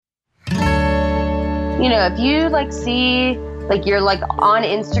if you like see, like you're like on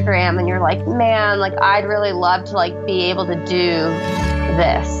Instagram and you're like, man, like I'd really love to like be able to do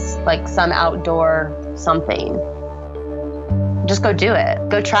this, like some outdoor something. Just go do it.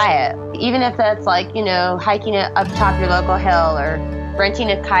 Go try it. Even if that's like, hiking it up top your local hill or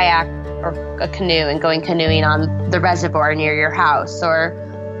renting a kayak or a canoe and going canoeing on the reservoir near your house, or,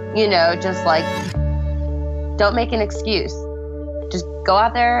 just like, don't make an excuse. Just go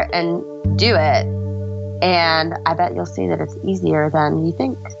out there and do it. And I bet you'll see that it's easier than you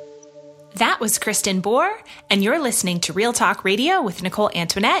think. That was Kristen Bohr, and you're listening to Real Talk Radio with Nicole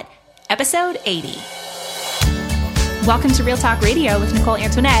Antoinette, episode 80. Welcome to Real Talk Radio with Nicole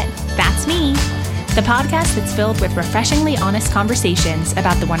Antoinette. That's me. The podcast that's filled with refreshingly honest conversations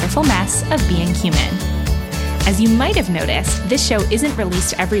about the wonderful mess of being human. As you might have noticed, this show isn't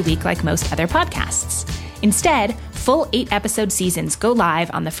released every week like most other podcasts. Instead, full 8-episode seasons go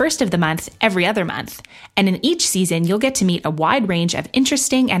live on the first of the month every other month. And in each season, you'll get to meet a wide range of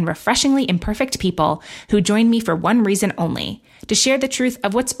interesting and refreshingly imperfect people who join me for one reason only: to share the truth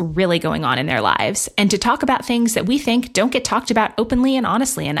of what's really going on in their lives and to talk about things that we think don't get talked about openly and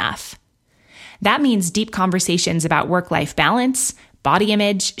honestly enough. That means deep conversations about work-life balance, body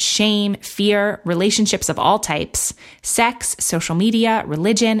image, shame, fear, relationships of all types, sex, social media,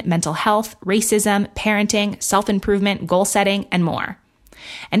 religion, mental health, racism, parenting, self-improvement, goal setting, and more.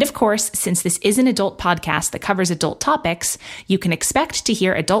 And of course, since this is an adult podcast that covers adult topics, you can expect to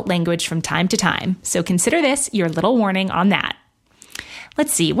hear adult language from time to time. So consider this your little warning on that.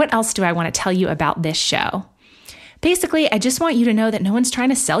 Let's see, what else do I want to tell you about this show? Basically, I just want you to know that no one's trying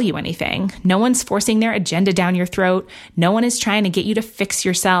to sell you anything. No one's forcing their agenda down your throat. No one is trying to get you to fix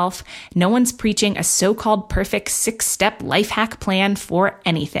yourself. No one's preaching a so-called perfect 6-step life hack plan for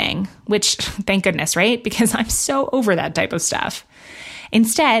anything, which, thank goodness, right? Because I'm so over that type of stuff.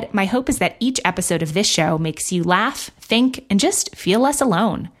 Instead, my hope is that each episode of this show makes you laugh, think, and just feel less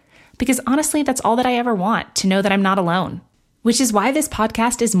alone. Because honestly, that's all that I ever want, to know that I'm not alone. Which is why this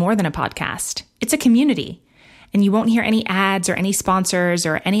podcast is more than a podcast. It's a community. And you won't hear any ads or any sponsors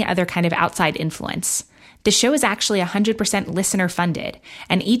or any other kind of outside influence. The show is actually 100% listener funded,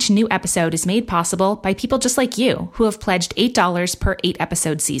 and each new episode is made possible by people just like you who have pledged $8 per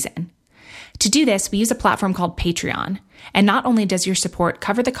 8-episode season. To do this, we use a platform called Patreon. And not only does your support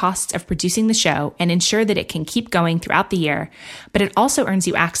cover the costs of producing the show and ensure that it can keep going throughout the year, but it also earns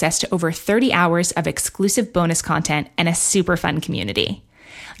you access to over 30 hours of exclusive bonus content and a super fun community.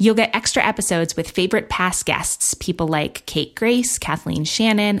 You'll get extra episodes with favorite past guests, people like Kate Grace, Kathleen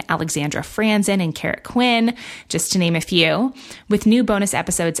Shannon, Alexandra Franzen, and Carrot Quinn, just to name a few, with new bonus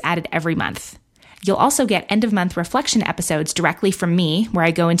episodes added every month. You'll also get end-of-month reflection episodes directly from me, where I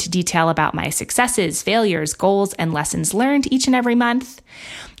go into detail about my successes, failures, goals, and lessons learned each and every month.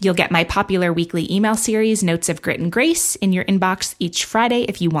 You'll get my popular weekly email series, Notes of Grit and Grace, in your inbox each Friday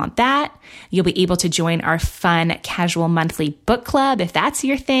if you want that. You'll be able to join our fun, casual monthly book club if that's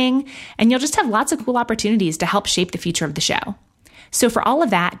your thing. And you'll just have lots of cool opportunities to help shape the future of the show. So for all of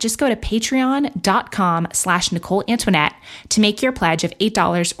that, just go to patreon.com/Nicole Antoinette to make your pledge of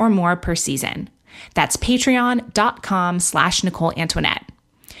 $8 or more per season. That's patreon.com/Nicole Antoinette.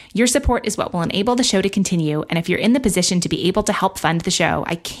 Your support is what will enable the show to continue, and if you're in the position to be able to help fund the show,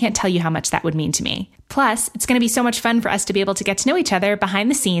 I can't tell you how much that would mean to me. Plus, it's going to be so much fun for us to be able to get to know each other behind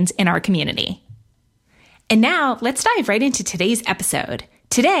the scenes in our community. And now, let's dive right into today's episode.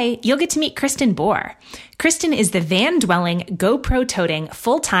 Today, you'll get to meet Kristen Bohr. Kristen is the van-dwelling, GoPro-toting,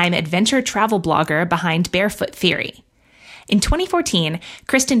 full-time adventure travel blogger behind Barefoot Theory. In 2014,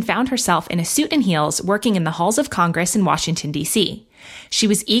 Kristen found herself in a suit and heels working in the halls of Congress in Washington, D.C. She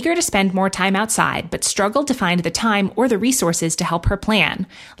was eager to spend more time outside, but struggled to find the time or the resources to help her plan,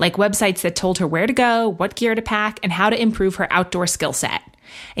 like websites that told her where to go, what gear to pack, and how to improve her outdoor skill set.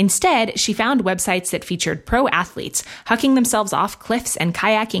 Instead, she found websites that featured pro athletes hucking themselves off cliffs and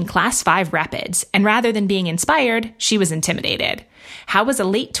kayaking Class 5 rapids, and rather than being inspired, she was intimidated. How was a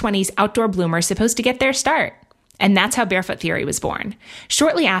late 20s outdoor bloomer supposed to get their start? And that's how Barefoot Theory was born.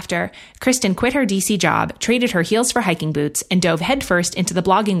 Shortly after, Kristen quit her DC job, traded her heels for hiking boots, and dove headfirst into the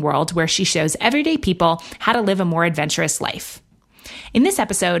blogging world where she shows everyday people how to live a more adventurous life. In this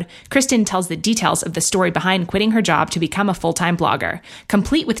episode, Kristen tells the details of the story behind quitting her job to become a full-time blogger,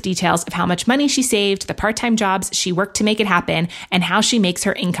 complete with details of how much money she saved, the part-time jobs she worked to make it happen, and how she makes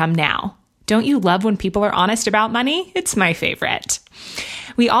her income now. Don't you love when people are honest about money? It's my favorite.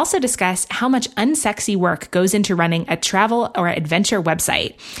 We also discuss how much unsexy work goes into running a travel or adventure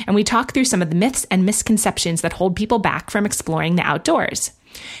website, and we talk through some of the myths and misconceptions that hold people back from exploring the outdoors.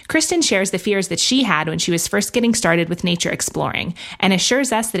 Kristen shares the fears that she had when she was first getting started with nature exploring and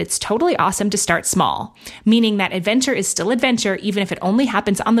assures us that it's totally awesome to start small, meaning that adventure is still adventure even if it only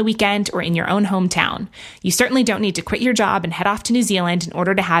happens on the weekend or in your own hometown. You certainly don't need to quit your job and head off to New Zealand in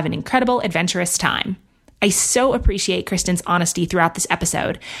order to have an incredible, adventurous time. I so appreciate Kristen's honesty throughout this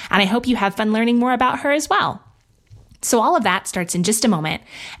episode, and I hope you have fun learning more about her as well. So all of that starts in just a moment.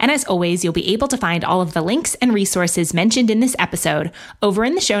 And as always, you'll be able to find all of the links and resources mentioned in this episode over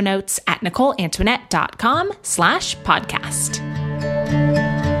in the show notes at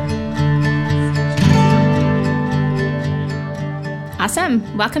NicoleAntoinette.com/podcast.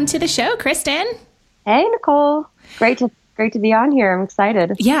 Awesome. Welcome to the show, Kristen. Hey, Nicole. Great to be on here. I'm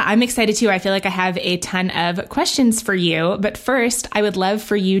excited. Yeah, I'm excited too. I feel like I have a ton of questions for you. But first, I would love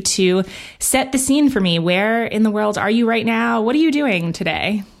for you to set the scene for me. Where in the world are you right now? What are you doing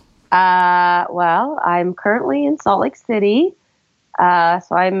today? Well, I'm currently in Salt Lake City. So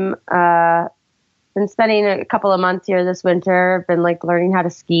I'm been spending a couple of months here this winter. I've been learning how to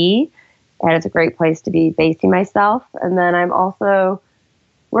ski, and it's a great place to be basing myself. And then I'm also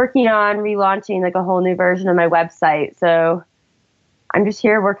working on relaunching a whole new version of my website. So I'm just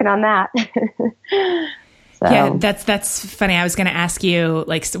here working on that. Yeah, that's funny. I was going to ask you,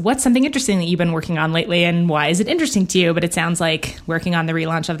 so what's something interesting that you've been working on lately and why is it interesting to you? But it sounds like working on the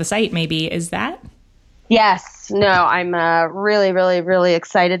relaunch of the site maybe. Is that? Yes. No, I'm really, really, really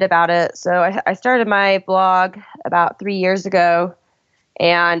excited about it. So I started my blog about 3 years ago,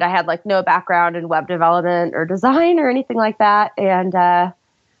 and I had no background in web development or design or anything like that. And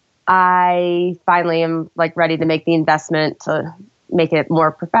I finally am ready to make the investment to make it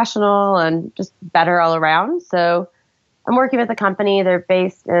more professional and just better all around. So I'm working with a company. They're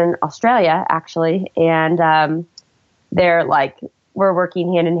based in Australia, actually. And they're we're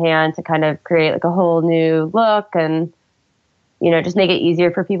working hand in hand to kind of create a whole new look and, just make it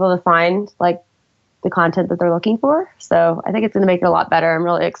easier for people to find the content that they're looking for. So I think it's going to make it a lot better. I'm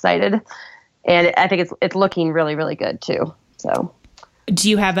really excited. And I think it's looking really, really good too. So. Do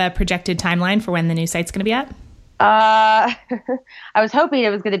you have a projected timeline for when the new site's going to be up? I was hoping it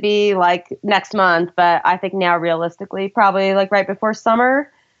was going to be next month, but I think now realistically, probably right before summer.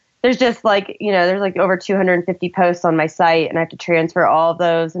 There's just there's over 250 posts on my site, and I have to transfer all of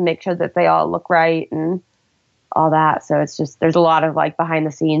those and make sure that they all look right and all that. So it's just, there's a lot of behind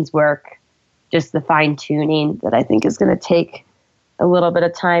the scenes work, just the fine tuning that I think is going to take a little bit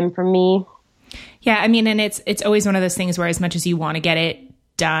of time from me. Yeah, I mean, and it's always one of those things where as much as you want to get it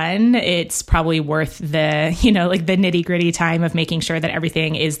done, it's probably worth the, the nitty gritty time of making sure that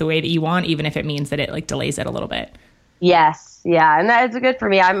everything is the way that you want, even if it means that it delays it a little bit. Yes. Yeah. And that's good for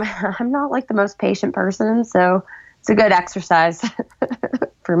me. I'm not the most patient person, so it's a good exercise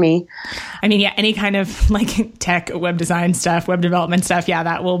for me. I mean, yeah, any kind of tech, web design stuff, web development stuff. Yeah.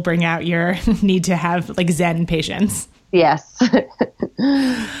 That will bring out your need to have Zen patience. Yes.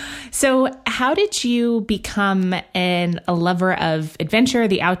 So how did you become a lover of adventure,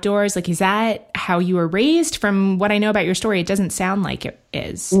 the outdoors? Is that how you were raised? From what I know about your story, it doesn't sound like it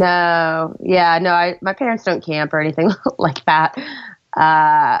is. No. Yeah, no, my parents don't camp or anything like that.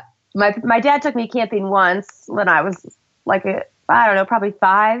 My dad took me camping once when I was I don't know, probably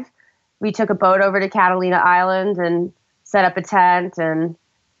 5. We took a boat over to Catalina Island and set up a tent, and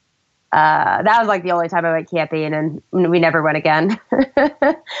that was the only time I went camping, and we never went again.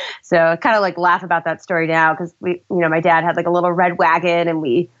 So I kind of laugh about that story now because my dad had a little red wagon, and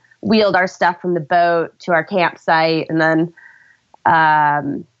we wheeled our stuff from the boat to our campsite. And then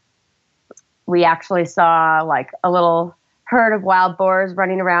we actually saw a little herd of wild boars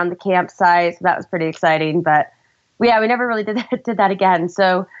running around the campsite. So that was pretty exciting, but we never really did that again.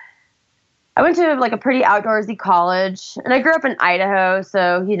 So I went to a pretty outdoorsy college, and I grew up in Idaho.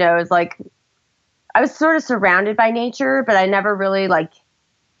 So, it was I was sort of surrounded by nature, but I never really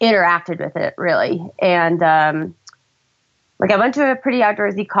interacted with it really. And, I went to a pretty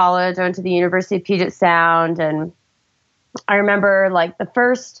outdoorsy college. I went to the University of Puget Sound, and I remember the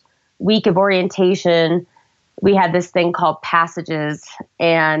first week of orientation, we had this thing called Passages,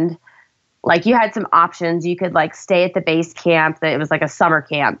 and you had some options. You could stay at the base camp. That it was a summer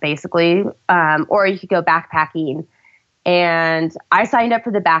camp basically. Or you could go backpacking. And I signed up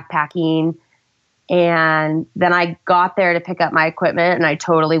for the backpacking, and then I got there to pick up my equipment, and I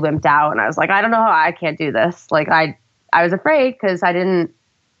totally wimped out. And I was I don't know how I can't do this. I was afraid because I didn't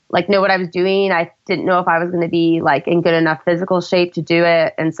know what I was doing. I didn't know if I was going to be in good enough physical shape to do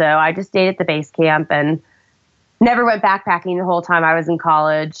it. And so I just stayed at the base camp and never went backpacking the whole time I was in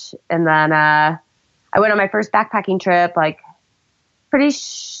college. And then I went on my first backpacking trip pretty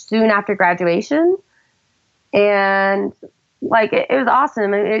soon after graduation. And like, it was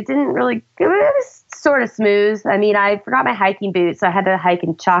awesome. It didn't really, it was sort of smooth. I mean, I forgot my hiking boots, so I had to hike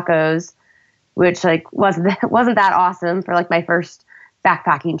in Chacos, which like wasn't that awesome for like my first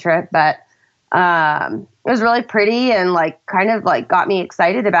backpacking trip, but it was really pretty and like kind of like got me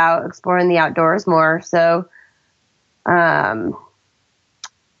excited about exploring the outdoors more. So I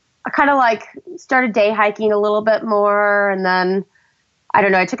kind of like started day hiking a little bit more, and then I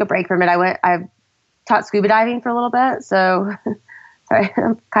don't know, I took a break from it. I taught scuba diving for a little bit. So sorry,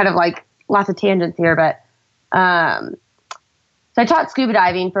 I'm kind of like lots of tangents here, but so I taught scuba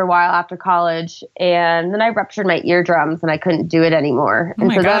diving for a while after college, and then I ruptured my eardrums and I couldn't do it anymore. Oh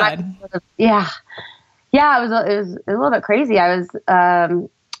my so God. then it was a little bit crazy. I was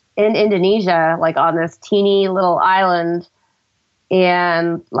in Indonesia, like on this teeny little island,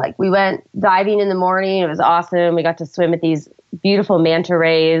 and like we went diving in the morning. It was awesome. We got to swim with these beautiful manta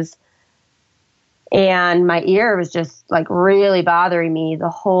rays, and my ear was just like really bothering me the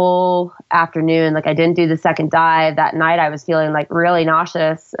whole afternoon. Like I didn't do the second dive that night. I was feeling like really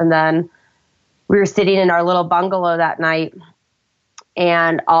nauseous. And then we were sitting in our little bungalow that night,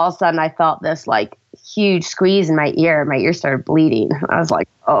 and all of a sudden I felt this like huge squeeze in my ear. My ear started bleeding. I was like,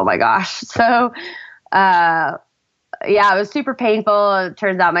 oh my gosh. So, it was super painful. It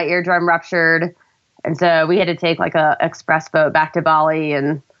turns out my eardrum ruptured. And so we had to take like a express boat back to Bali,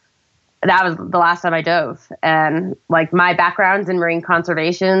 and that was the last time I dove. And like my background's in marine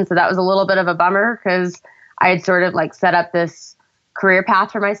conservation, so that was a little bit of a bummer because I had sort of like set up this career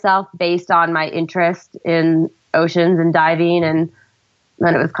path for myself based on my interest in oceans and diving. And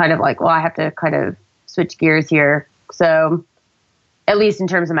then it was kind of like, well, I have to kind of switch gears here. So at least in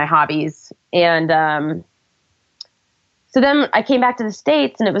terms of my hobbies. And so then I came back to the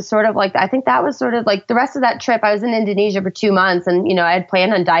States, and it was sort of like, I think that was sort of like the rest of that trip. I was in Indonesia for 2 months, and, you know, I had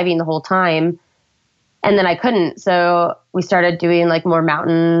planned on diving the whole time, and then I couldn't. So we started doing like more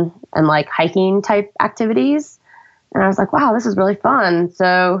mountain and like hiking type activities. And I was like, wow, this is really fun.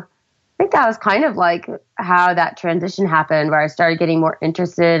 So I think that was kind of like how that transition happened, where I started getting more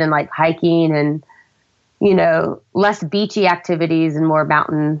interested in like hiking and, you know, less beachy activities and more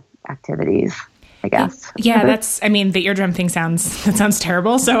mountain activities, I guess. Yeah, the eardrum thing sounds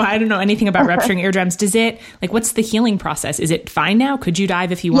terrible. So I don't know anything about rupturing eardrums. What's the healing process? Is it fine now? Could you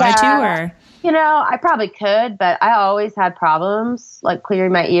dive if you wanted to, or? You know, I probably could, but I always had problems like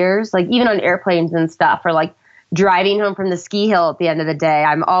clearing my ears, like even on airplanes and stuff, or like driving home from the ski hill at the end of the day.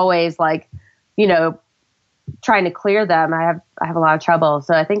 I'm always like, you know, trying to clear them. I have a lot of trouble.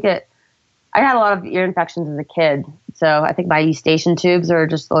 So I think I had a lot of ear infections as a kid. So I think my eustachian tubes are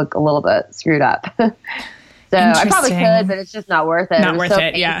just like a little bit screwed up. So I probably could, but it's just not worth it. Not worth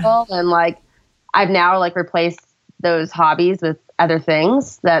it, yeah. And like, I've now like replaced those hobbies with other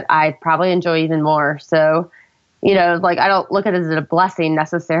things that I probably enjoy even more. So, you know, like I don't look at it as a blessing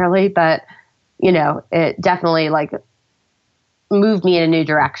necessarily, but you know, it definitely like moved me in a new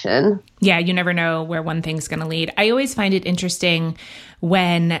direction. Yeah. You never know where one thing's going to lead. I always find it interesting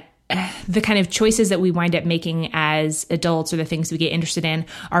when the kind of choices that we wind up making as adults, or the things we get interested in,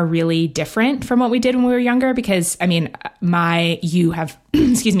 are really different from what we did when we were younger. Because I mean, you have,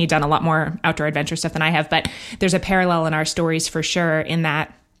 done a lot more outdoor adventure stuff than I have, but there's a parallel in our stories for sure, in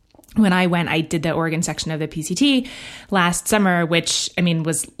that when I did the Oregon section of the PCT last summer, which I mean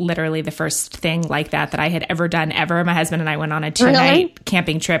was literally the first thing like that I had ever done ever. My husband and I went on a 2-night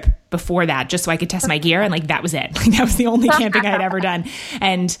camping trip before that, just so I could test my gear, and like that was it. Like that was the only camping I had ever done.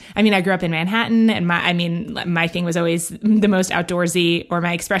 And I mean, I grew up in Manhattan, and my thing was always the most outdoorsy, or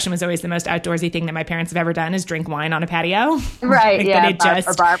my expression was always the most outdoorsy thing that my parents have ever done is drink wine on a patio. Right. Like, yeah.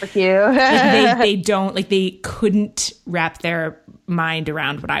 Or barbecue. they couldn't wrap their mind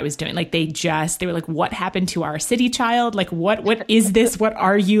around what I was doing. Like they were like, what happened to our city child? Like, what is this? What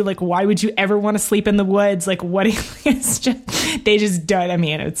are you? Like, why would you ever want to sleep in the woods? Like, what? It's just, they just don't. I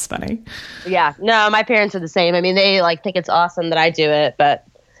mean, it's funny. Yeah, no, my parents are the same. I mean, they like think it's awesome that I do it, but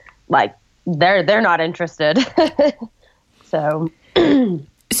like they're not interested. So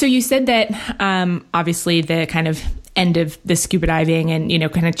you said that obviously the kind of end of the scuba diving and, you know,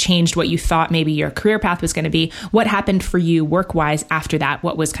 kind of changed what you thought maybe your career path was going to be. What happened for you work-wise after that?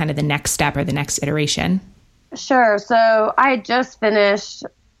 What was kind of the next step or the next iteration? Sure. So I had just finished,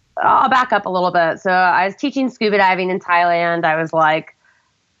 I'll back up a little bit. So I was teaching scuba diving in Thailand. I was like,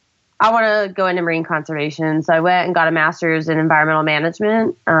 I want to go into marine conservation. So I went and got a master's in environmental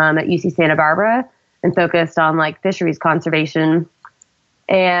management at UC Santa Barbara, and focused on like fisheries conservation.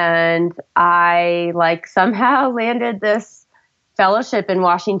 And I like somehow landed this fellowship in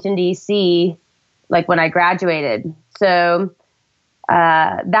Washington, D.C., like when I graduated. So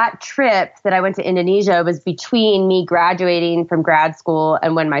that trip that I went to Indonesia was between me graduating from grad school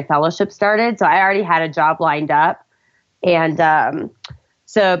and when my fellowship started. So I already had a job lined up. And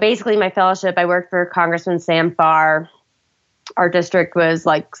so basically my fellowship, I worked for Congressman Sam Farr. Our district was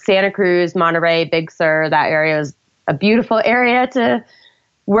like Santa Cruz, Monterey, Big Sur. That area was a beautiful area to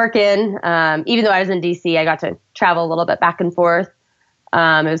work in. Even though I was in DC, I got to travel a little bit back and forth.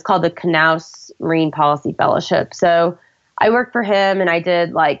 It was called the Knaus Marine Policy Fellowship. So I worked for him and I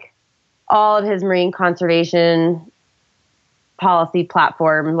did like all of his marine conservation policy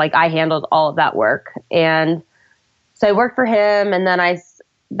platform. Like I handled all of that work. And so I worked for him, and then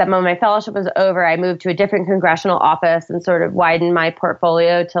that when my fellowship was over, I moved to a different congressional office and sort of widened my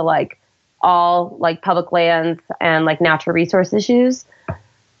portfolio to like all like public lands and like natural resource issues.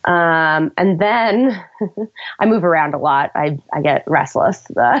 And then I move around a lot. I get restless,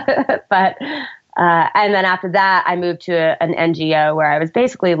 but and then after that, I moved to an NGO where I was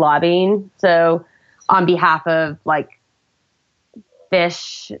basically lobbying. So on behalf of like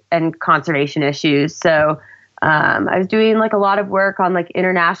fish and conservation issues. So I was doing like a lot of work on like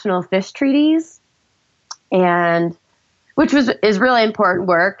international fish treaties, and which is really important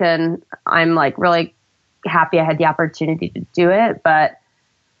work. And I'm like really happy I had the opportunity to do it. But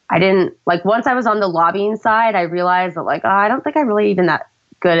I didn't like, once I was on the lobbying side, I realized that like, oh, I don't think I'm really even that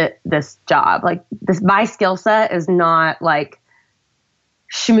good at this job. Like my skill set is not like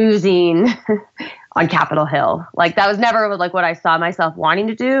schmoozing on Capitol Hill. Like that was never like what I saw myself wanting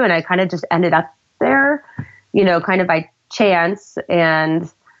to do. And I kind of just ended up there, kind of by chance.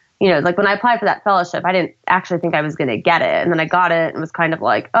 And, like when I applied for that fellowship, I didn't actually think I was going to get it. And then I got it and was kind of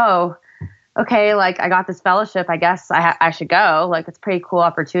like, oh, okay, like I got this fellowship. I guess I should go. Like it's a pretty cool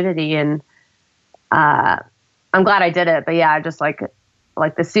opportunity. And I'm glad I did it. But yeah, just like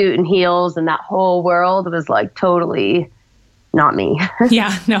the suit and heels and that whole world was like totally not me.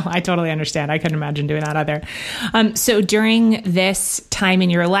 Yeah, no, I totally understand. I couldn't imagine doing that either. So during this time in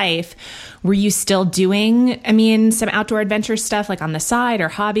your life, were you still doing, some outdoor adventure stuff like on the side or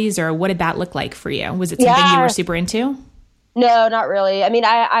hobbies, or what did that look like for you? Was it something you were super into? No, not really.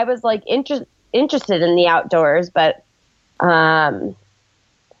 I was like interested in the outdoors, but I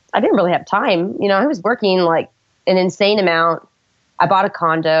didn't really have time. I was working like an insane amount. I bought a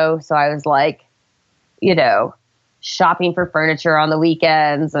condo, so I was like, shopping for furniture on the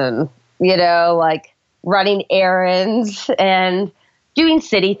weekends and, like running errands and doing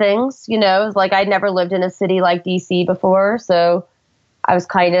city things, it was like I'd never lived in a city like DC before. So I was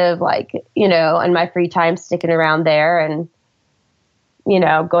kind of like, in my free time sticking around there and,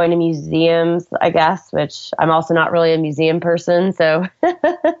 going to museums, I guess, which I'm also not really a museum person. So,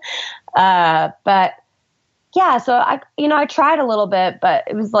 but yeah, so I tried a little bit, but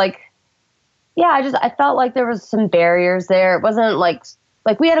it was like, yeah, I felt like there was some barriers there. It wasn't like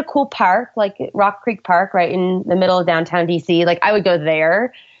we had a cool park, like Rock Creek Park, right in the middle of downtown DC. Like I would go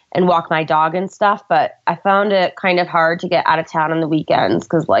there and walk my dog and stuff, but I found it kind of hard to get out of town on the weekends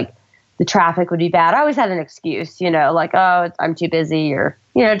because like the traffic would be bad. I always had an excuse, like, oh, I'm too busy, or,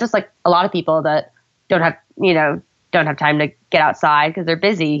 just like a lot of people that don't have time to get outside because they're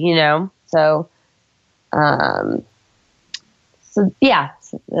busy, so, so yeah.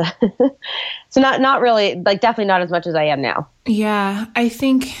 So not really, like definitely not as much as I am now. Yeah, I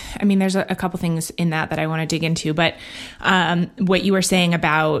think, there's a couple things in that I want to dig into, but what you were saying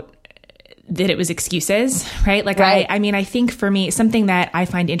about that it was excuses, right? Like, right. I think for me, something that I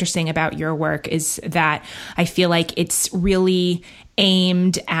find interesting about your work is that I feel like it's really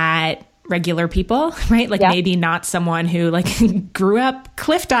aimed at regular people, right? Like maybe not someone who like grew up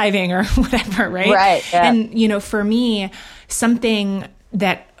cliff diving or whatever, right? Right. Yeah. And, for me, something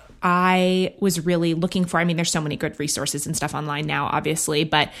that I was really looking for, there's so many good resources and stuff online now, obviously,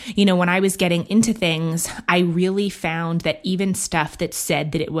 but, when I was getting into things, I really found that even stuff that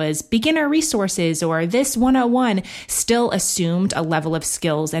said that it was beginner resources or this 101 still assumed a level of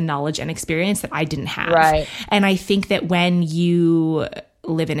skills and knowledge and experience that I didn't have. Right. And I think that when you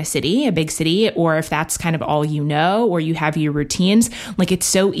live in a city, a big city, or if that's kind of all or you have your routines, like it's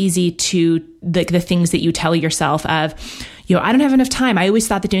so easy to the things that you tell yourself of, I don't have enough time. I always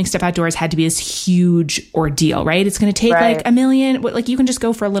thought that doing stuff outdoors had to be this huge ordeal, right? It's going to take like a million, like you can just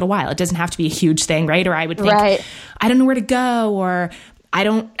go for a little while. It doesn't have to be a huge thing, right? Or I would think, I don't know where to go, or I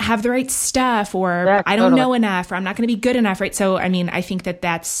don't have the right stuff, or I don't know enough, or I'm not going to be good enough, right? So, I think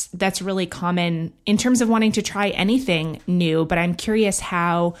that's really common in terms of wanting to try anything new, but I'm curious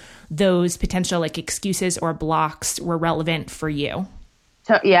how those potential like excuses or blocks were relevant for you.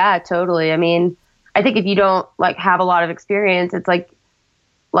 Yeah, totally. I think if you don't like have a lot of experience, it's like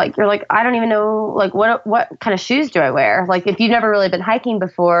like, you're like, I don't even know, like, what kind of shoes do I wear? Like, if you've never really been hiking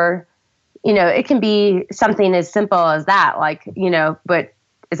before, it can be something as simple as that, like, but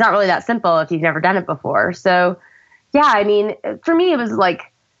it's not really that simple if you've never done it before. So, yeah, I mean, for me, it was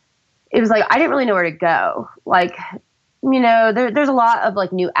like, I didn't really know where to go. Like, there's a lot of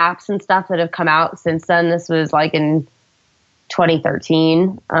like new apps and stuff that have come out since then. This was like in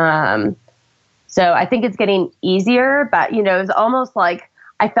 2013. So I think it's getting easier, but it was almost like,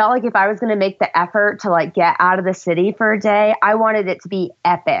 I felt like if I was going to make the effort to like get out of the city for a day, I wanted it to be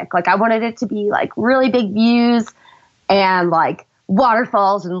epic. Like I wanted it to be like really big views and like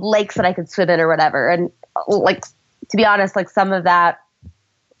waterfalls and lakes that I could swim in or whatever. And like, to be honest, like some of that,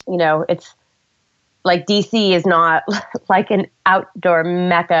 it's like DC is not like an outdoor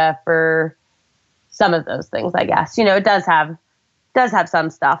mecca for some of those things, I guess. It does have some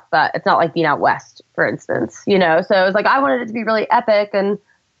stuff, but it's not like being out west, for instance, So it was like, I wanted it to be really epic. And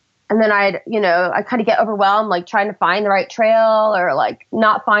then I kind of get overwhelmed, like trying to find the right trail or like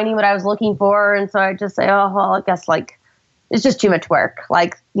not finding what I was looking for. And so I just say, oh, well, I guess like it's just too much work.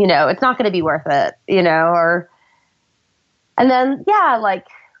 Like, it's not going to be worth it, and then, yeah, like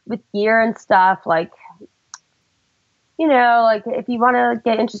with gear and stuff, like, like if you want to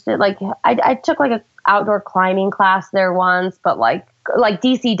get interested, like I took like a outdoor climbing class there once, but like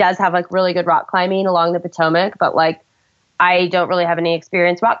DC does have like really good rock climbing along the Potomac, but like I don't really have any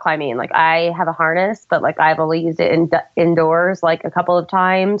experience rock climbing. Like I have a harness, but like I've only used it indoors like a couple of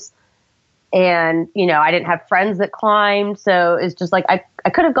times. And, I didn't have friends that climbed. So it's just like, I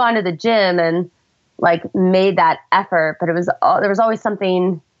could have gone to the gym and like made that effort, but there was always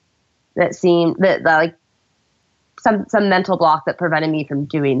something that seemed that like some mental block that prevented me from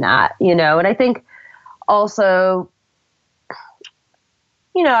doing that, and I think also,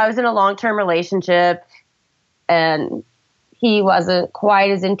 I was in a long-term relationship and he wasn't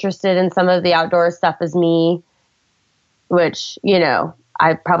quite as interested in some of the outdoor stuff as me, which,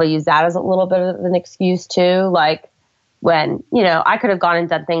 I probably use that as a little bit of an excuse too. Like when, I could have gone and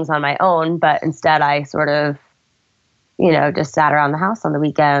done things on my own, but instead I sort of, just sat around the house on the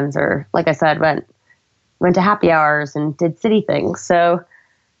weekends or, like I said, went to happy hours and did city things. So,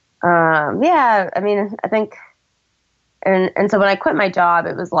 yeah, I mean, I think, and so when I quit my job,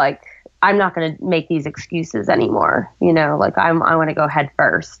 it was like, I'm not going to make these excuses anymore. Like I want to go head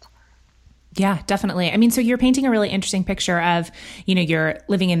first. Yeah, definitely. I mean, so you're painting a really interesting picture of, you're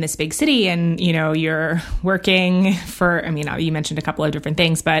living in this big city and, you're working for, you mentioned a couple of different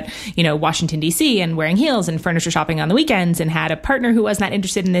things, but, Washington, D.C. and wearing heels and furniture shopping on the weekends and had a partner who was not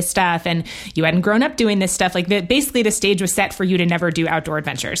interested in this stuff. And you hadn't grown up doing this stuff. Like basically the stage was set for you to never do outdoor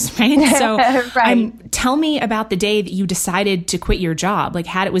adventures, right? So right. Tell me about the day that you decided to quit your job. Like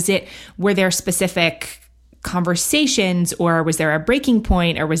were there specific conversations or was there a breaking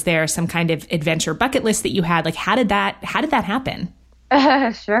point or was there some kind of adventure bucket list that you had? Like, how did that happen?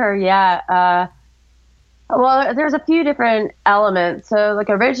 Sure. Yeah. Well, there's a few different elements. So like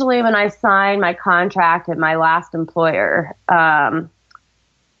originally when I signed my contract at my last employer,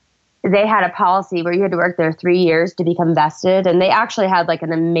 they had a policy where you had to work there 3 years to become vested. And they actually had like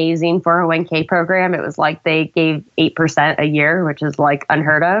an amazing 401k program. It was like they gave 8% a year, which is like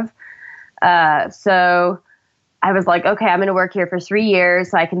unheard of. So I was like, okay, I'm going to work here for 3 years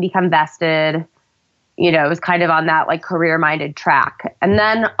so I can become vested. It was kind of on that like career minded track. And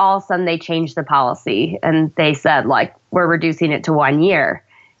then all of a sudden they changed the policy and they said like, we're reducing it to 1 year.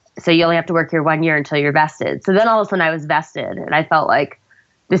 So you only have to work here 1 year until you're vested. So then all of a sudden I was vested and I felt like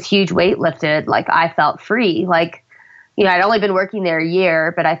this huge weight lifted. Like I felt free. Like, I'd only been working there a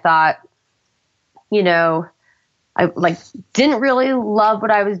year, but I thought, I like didn't really love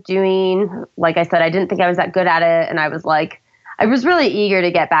what I was doing. Like I said, I didn't think I was that good at it. And I was really eager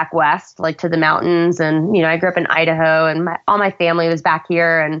to get back west, like to the mountains. And, I grew up in Idaho and all my family was back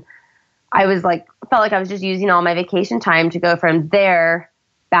here. And I was like, felt like I was just using all my vacation time to go from there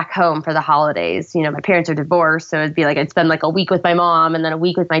back home for the holidays. My parents are divorced. So it'd be like, I'd spend like a week with my mom and then a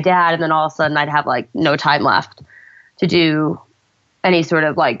week with my dad. And then all of a sudden I'd have like no time left to do any sort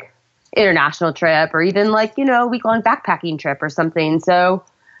of like international trip or even like, week-long backpacking trip or something. So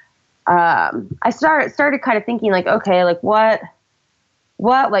I started kind of thinking like, okay, like what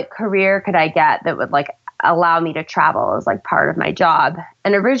like career could I get that would like allow me to travel as like part of my job?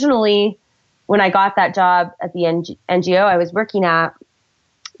 And originally when I got that job at the NGO I was working at,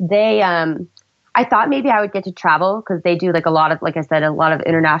 I thought maybe I would get to travel because they do like a lot of, like I said, a lot of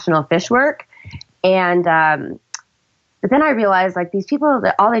international fish work. And, but then I realized like these people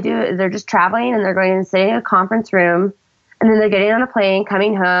that all they do is they're just traveling and they're going and sitting in a conference room and then they're getting on a plane,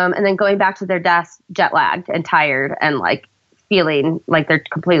 coming home and then going back to their desk jet lagged and tired and like feeling like they're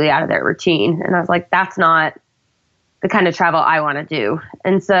completely out of their routine. And I was like, that's not the kind of travel I want to do.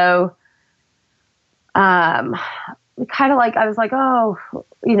 And so, kind of like, I was like, oh,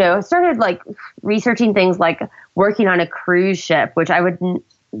 I started like researching things like working on a cruise ship, which I would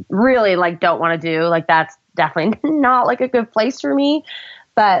really like, don't want to do. Like, that's definitely not like a good place for me.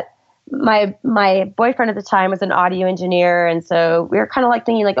 But my boyfriend at the time was an audio engineer. And so we were kind of like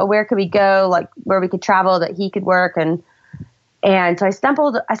thinking like, oh, where could we go? Like where we could travel that he could work. And so I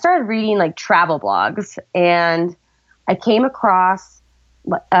started reading like travel blogs, and I came across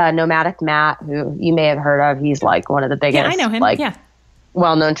Nomadic Matt, who you may have heard of. He's like one of the biggest, I know him. Like,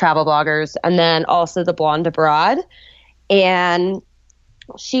 well-known travel bloggers. And then also the Blonde Abroad. And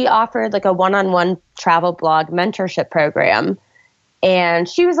she offered like a one-on-one travel blog mentorship program. And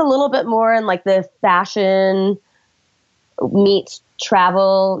she was a little bit more in like the fashion meets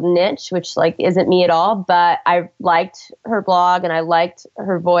travel niche, which like isn't me at all. But I liked her blog, and I liked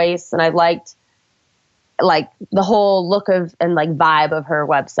her voice, and I liked like the whole look of and like vibe of her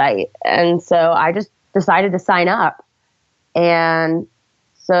website. And so I just decided to sign up. And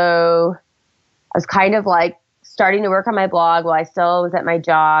so I was kind of like starting to work on my blog while I still was at my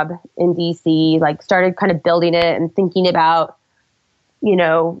job in DC, like started kind of building it and thinking about,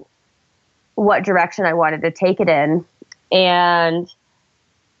 what direction I wanted to take it in. And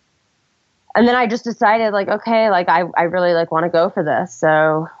then I just decided like, okay, like I really like want to go for this.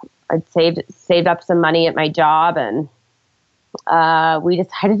 So I'd saved up some money at my job, and we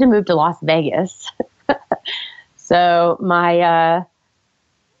decided to move to Las Vegas. So my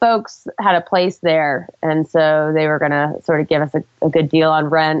folks had a place there, and so they were going to sort of give us a good deal on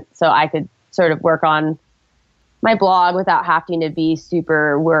rent so I could sort of work on my blog without having to be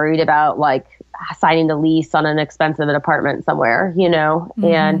super worried about like signing the lease on an expensive apartment somewhere,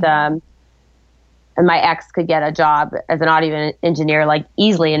 Mm-hmm. And my ex could get a job as an audio engineer like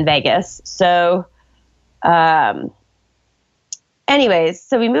easily in Vegas. So, anyways,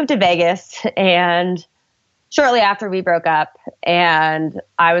 so we moved to Vegas, and shortly after we broke up, and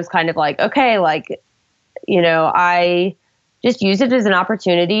I was kind of like, okay, like, I just used it as an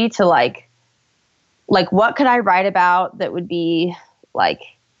opportunity to like, what could I write about that would be like,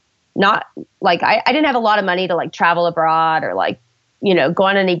 not like, I didn't have a lot of money to like travel abroad or like, go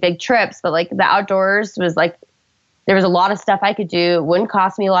on any big trips, but like the outdoors was like, there was a lot of stuff I could do. It wouldn't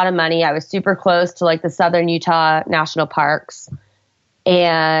cost me a lot of money. I was super close to like the Southern Utah national parks.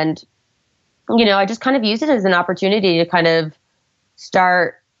 And, I just kind of used it as an opportunity to kind of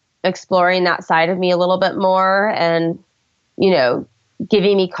start exploring that side of me a little bit more, and,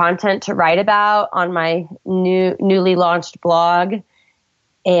 giving me content to write about on my newly launched blog.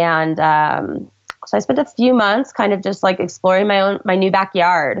 And so I spent a few months kind of just like exploring my new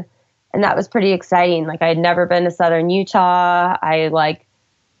backyard. And that was pretty exciting. Like I had never been to Southern Utah. I like,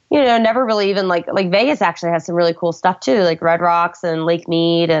 never really even like Vegas actually has some really cool stuff too, like Red Rocks and Lake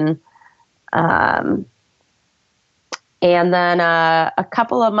Mead. And then a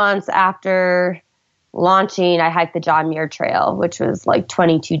couple of months after launching, I hiked the John Muir Trail, which was like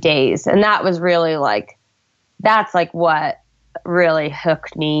 22 days. And that was really like, that's like what really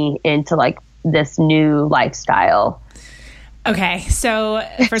hooked me into like this new lifestyle. Okay. So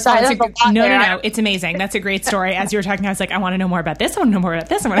first of all, no, it's amazing. That's a great story. As you were talking, I was like, I want to know more about this. I want to know more about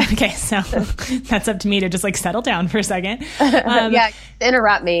this. Okay. So that's up to me to just like settle down for a second. Yeah.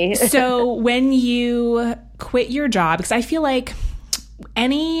 Interrupt me. So when you quit your job, because I feel like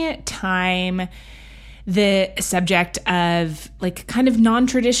any time the subject of like kind of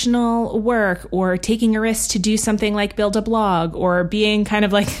non-traditional work or taking a risk to do something like build a blog or being kind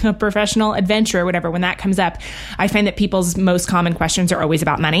of like a professional adventurer or whatever, when that comes up, I find that people's most common questions are always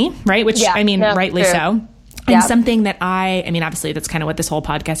about money, right? Which rightly true. So. And something that obviously that's kind of what this whole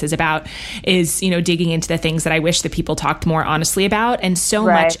podcast is about is, digging into the things that I wish that people talked more honestly about. And so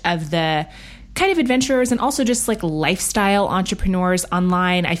much of the kind of adventurers and also just like lifestyle entrepreneurs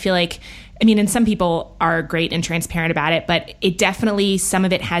online, I feel like, and some people are great and transparent about it, but it definitely, some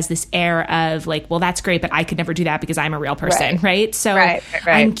of it has this air of like, well, that's great, but I could never do that because I'm a real person, right? So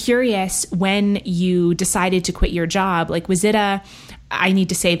I'm curious, when you decided to quit your job, like, was it I need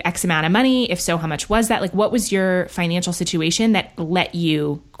to save X amount of money? If so, how much was that? Like, what was your financial situation that let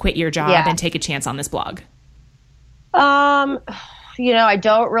you quit your job and take a chance on this blog? I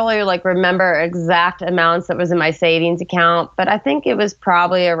don't really like remember exact amounts that was in my savings account, but I think it was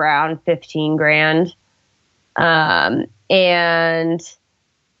probably around 15 grand. And,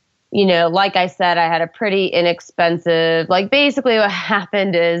 like I said, I had a pretty inexpensive, like basically what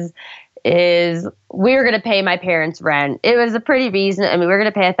happened is we were going to pay my parents' rent. It was a pretty reasonable, we were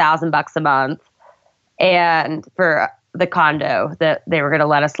going to pay $1,000 a month and for the condo that they were going to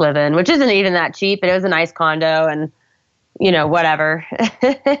let us live in, which isn't even that cheap, but it was a nice condo and, whatever.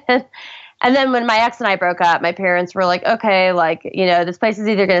 And then when my ex and I broke up, my parents were like, okay, like, this place is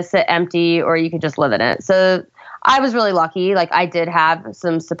either going to sit empty or you could just live in it. So I was really lucky. Like I did have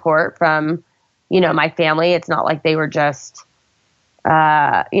some support from, my family. It's not like they were just,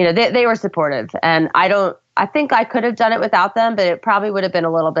 they were supportive, and I think I could have done it without them, but it probably would have been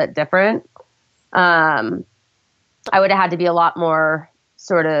a little bit different. I would have had to be a lot more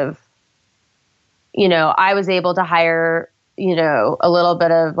sort of, I was able to hire, a little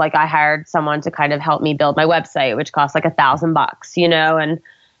bit of like, I hired someone to kind of help me build my website, which cost like $1,000, and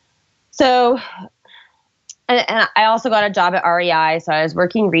so, and I also got a job at REI. So I was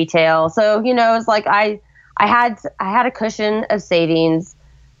working retail. So, it was like, I had a cushion of savings.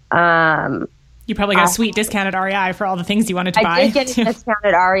 You probably got a sweet discount at REI for all the things you wanted to buy. I did get a discount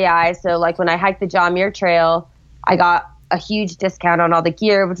at REI. So like when I hiked the John Muir Trail, I got a huge discount on all the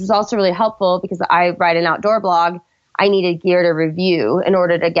gear, which was also really helpful because I write an outdoor blog. I needed gear to review in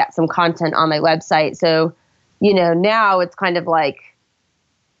order to get some content on my website. So, now it's kind of like,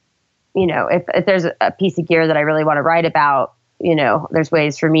 if there's a piece of gear that I really want to write about, there's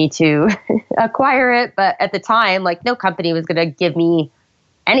ways for me to acquire it. But at the time, like no company was going to give me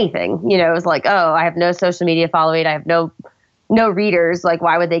anything. It was like, oh, I have no social media following. I have no readers. Like,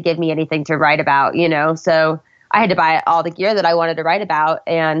 why would they give me anything to write about? So I had to buy all the gear that I wanted to write about.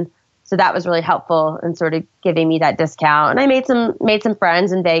 And so that was really helpful in sort of giving me that discount. And I made some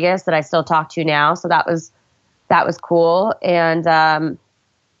friends in Vegas that I still talk to now. So that was cool. And,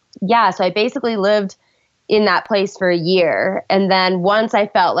 so I basically lived in that place for a year. And then once I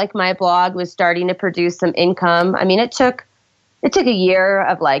felt like my blog was starting to produce some income, I mean, it took a year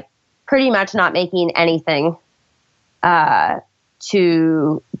of like pretty much not making anything,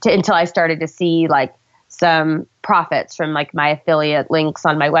 until I started to see like some profits from like my affiliate links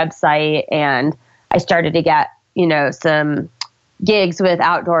on my website. And I started to get, some gigs with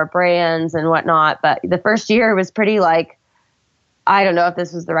outdoor brands and whatnot. But the first year was pretty like, I don't know if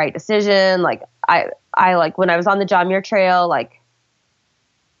this was the right decision. Like I like when I was on the John Muir Trail, like,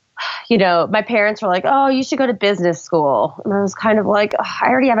 my parents were like, oh, you should go to business school. And I was kind of like, oh, I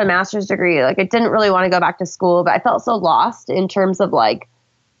already have a master's degree. Like I didn't really want to go back to school, but I felt so lost in terms of like,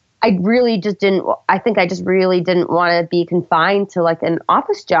 I just really didn't want to be confined to like an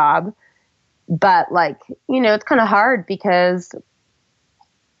office job. But like, it's kind of hard because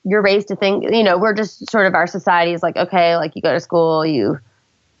you're raised to think, we're just sort of, our society is like, okay, like you go to school, you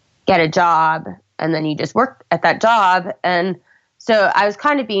get a job, and then you just work at that job. And so I was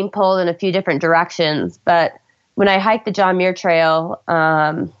kind of being pulled in a few different directions. But when I hiked the John Muir Trail,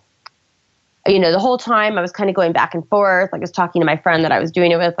 the whole time I was kind of going back and forth. Like I was talking to my friend that I was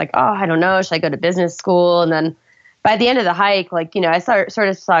doing it with, like, oh, I don't know, should I go to business school? And then by the end of the hike, like, I sort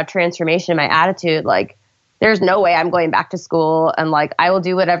of saw a transformation in my attitude. Like, there's no way I'm going back to school, and like I will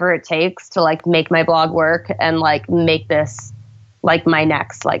do whatever it takes to like make my blog work and like make this like my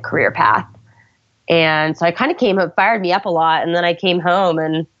next like career path. And so I kind of came home, fired me up a lot. And then I came home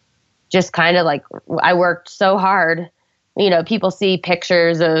and just kind of like, I worked so hard. People see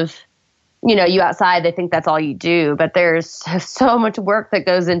pictures of, you outside, they think that's all you do, but there's so much work that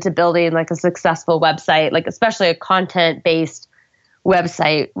goes into building like a successful website, like especially a content-based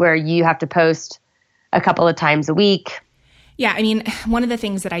website where you have to post a couple of times a week. Yeah. I mean, one of the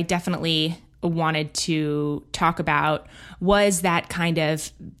things that I definitely wanted to talk about was that kind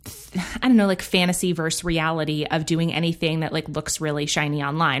of, I don't know, like fantasy versus reality of doing anything that like looks really shiny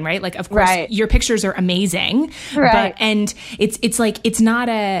online, right? Like, of course, your pictures are amazing, but, and it's like, it's not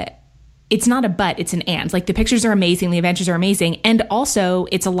a but, it's an and. Like the pictures are amazing, the adventures are amazing, and also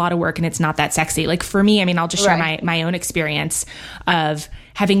it's a lot of work and it's not that sexy. Like for me, I mean, I'll just share my own experience of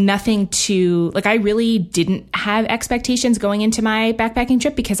having nothing to, like I really didn't have expectations going into my backpacking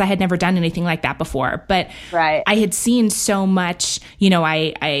trip because I had never done anything like that before. But I had seen so much,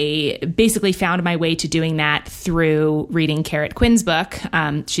 I basically found my way to doing that through reading Carrot Quinn's book.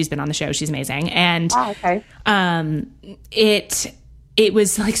 She's been on the show. She's amazing. And it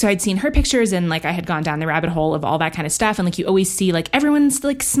was like, so I'd seen her pictures and like I had gone down the rabbit hole of all that kind of stuff. And like you always see like everyone's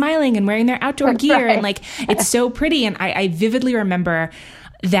like smiling and wearing their outdoor gear and like it's so pretty. And I vividly remember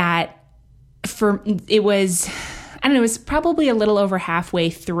that it was probably a little over halfway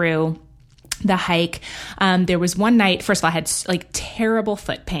through the hike. There was one night, first of all, I had like terrible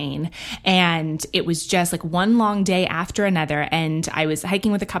foot pain, and it was just like one long day after another. And I was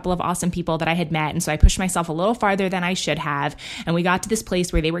hiking with a couple of awesome people that I had met. And so I pushed myself a little farther than I should have. And we got to this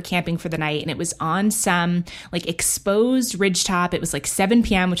place where they were camping for the night, and it was on some like exposed ridgetop. It was like 7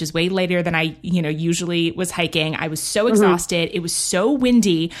 p.m., which is way later than I, usually was hiking. I was so exhausted. It was so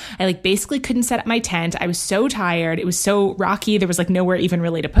windy. I like basically couldn't set up my tent. I was so tired. It was so rocky. There was like nowhere even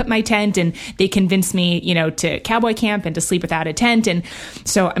really to put my tent. And they convinced me, to cowboy camp and to sleep without a tent. And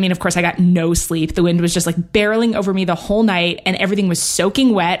so, of course I got no sleep. The wind was just like barreling over me the whole night, and everything was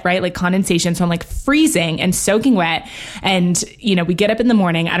soaking wet, right? Like condensation. So I'm like freezing and soaking wet. And, we get up in the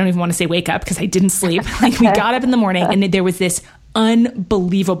morning. I don't even want to say wake up because I didn't sleep. Like we got up in the morning and there was this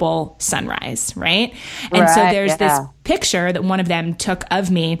unbelievable sunrise, right? And so there's this picture that one of them took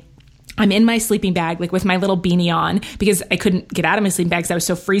of me. I'm in my sleeping bag, like with my little beanie on, because I couldn't get out of my sleeping bag because I was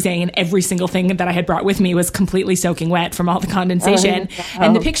so freezing, and every single thing that I had brought with me was completely soaking wet from all the condensation.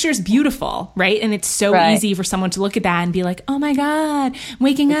 And the picture's beautiful, right? And it's so easy for someone to look at that and be like, oh my God,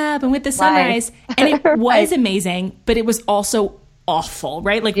 waking up and with the sunrise. And it was amazing, but it was also awful,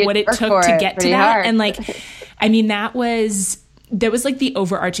 right? Like what it took to get to that. Hard. And like, that was like the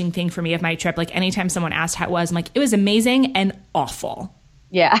overarching thing for me of my trip. Like anytime someone asked how it was, I'm like, it was amazing and awful.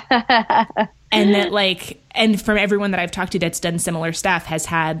 Yeah. And that and from everyone that I've talked to that's done similar stuff has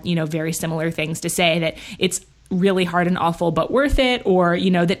had, very similar things to say, that it's really hard and awful, but worth it. Or,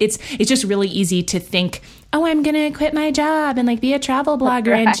 that it's just really easy to think, oh, I'm going to quit my job and like be a travel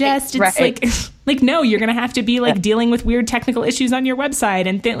blogger and just, it's like, no, you're going to have to be like dealing with weird technical issues on your website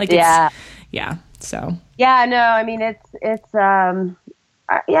and So. Yeah, no, it's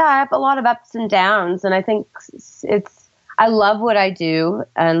I have a lot of ups and downs, and I think I love what I do.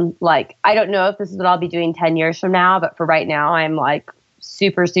 And like, I don't know if this is what I'll be doing 10 years from now, but for right now, I'm like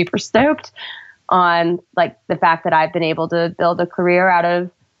super, super stoked on like the fact that I've been able to build a career out of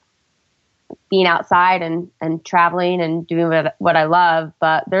being outside and traveling and doing what I love.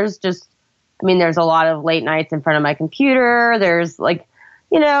 But there's just, there's a lot of late nights in front of my computer. There's like,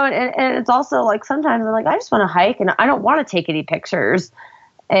 and it's also like, sometimes I'm like, I just want to hike and I don't want to take any pictures.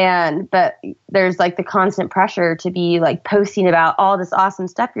 But there's like the constant pressure to be like posting about all this awesome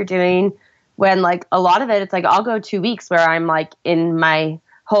stuff you're doing, when like a lot of it, it's like, I'll go 2 weeks where I'm like in my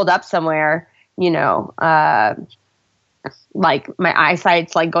holed up somewhere, like my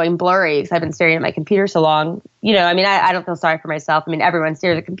eyesight's like going blurry because I've been staring at my computer so long, I don't feel sorry for myself. Everyone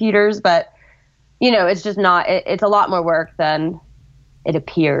stares at computers, but it's just not, it's a lot more work than it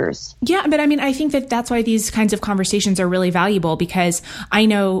appears. Yeah, but I think that that's why these kinds of conversations are really valuable, because I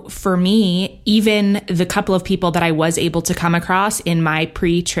know for me, even the couple of people that I was able to come across in my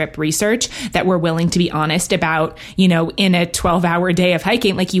pre-trip research that were willing to be honest about, in a 12-hour day of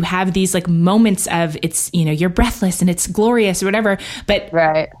hiking, like you have these like moments of it's, you're breathless and it's glorious or whatever, but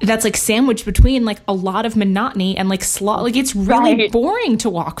that's like sandwiched between like a lot of monotony and like like it's really boring to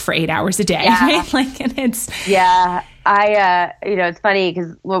walk for 8 hours a day, right? Like, and it's it's funny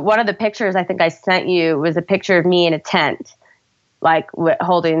because one of the pictures I think I sent you was a picture of me in a tent, like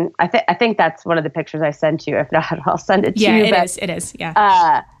holding, I think that's one of the pictures I sent you. If not, I'll send it to you. Yeah, it is.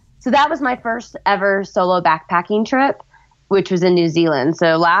 Yeah. So that was my first ever solo backpacking trip, which was in New Zealand.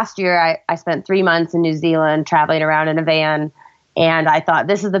 So last year I spent 3 months in New Zealand traveling around in a van. And I thought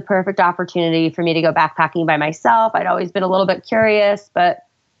this is the perfect opportunity for me to go backpacking by myself. I'd always been a little bit curious, but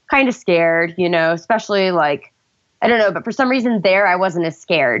kind of scared, especially like, I don't know, but for some reason there I wasn't as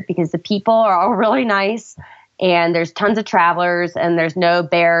scared because the people are all really nice and there's tons of travelers and there's no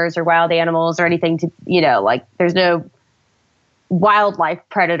bears or wild animals or anything to, like there's no wildlife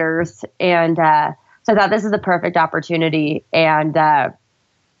predators. And so I thought this is the perfect opportunity. And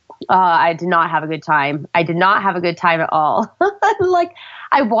I did not have a good time. I did not have a good time at all. Like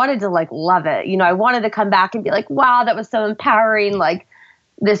I wanted to like love it. I wanted to come back and be like, wow, that was so empowering. Like,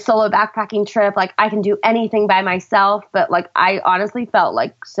 this solo backpacking trip, like I can do anything by myself, but like I honestly felt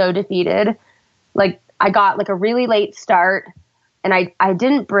like so defeated. Like I got like a really late start and I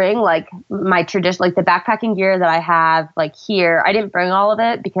didn't bring like my tradition, like the backpacking gear that I have like here. I didn't bring all of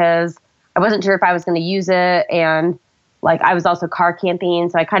it because I wasn't sure if I was going to use it. And like I was also car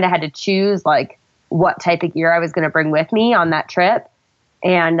camping. So I kind of had to choose like what type of gear I was going to bring with me on that trip.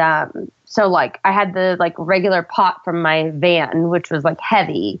 And, so like I had the like regular pot from my van, which was like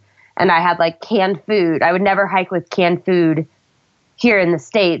heavy, and I had like canned food. I would never hike with canned food here in the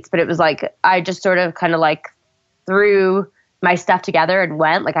States, but it was like, I just sort of kind of like threw my stuff together and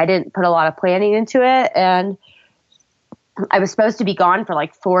went. Like I didn't put a lot of planning into it. And I was supposed to be gone for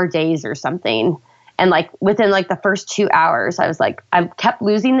like 4 days or something. And like within like the first 2 hours, I was like, I kept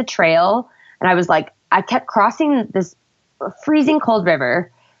losing the trail. And I was like, I kept crossing this freezing cold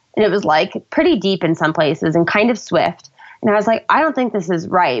river, and it was like pretty deep in some places and kind of swift. And I was like, I don't think this is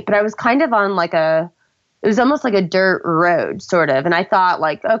right. But I was kind of on like it was almost like a dirt road sort of. And I thought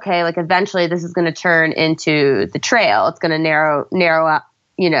like, okay, like eventually this is going to turn into the trail. It's going to narrow up,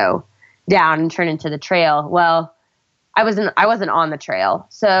 down and turn into the trail. Well, I wasn't on the trail.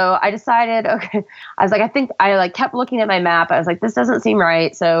 So I decided, okay, I was like, I think I like kept looking at my map. I was like, this doesn't seem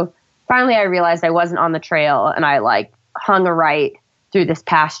right. So finally I realized I wasn't on the trail, and I like hung a right through this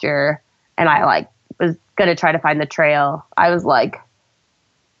pasture, and I like was going to try to find the trail. I was like,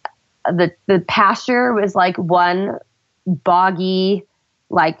 the pasture was like one boggy,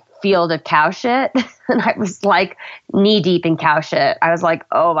 like field of cow shit. And I was like knee deep in cow shit. I was like,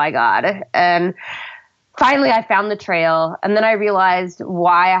 oh my God. And finally I found the trail. And then I realized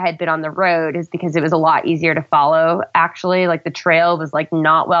why I had been on the road is because it was a lot easier to follow. Actually, like the trail was like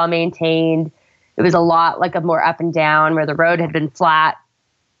not well maintained. It was a lot like a more up and down where the road had been flat.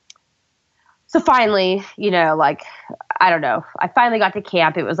 So finally, like, I don't know, I finally got to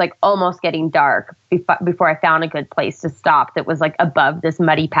camp. It was like almost getting dark before I found a good place to stop that was like above this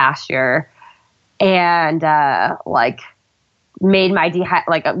muddy pasture, and like made my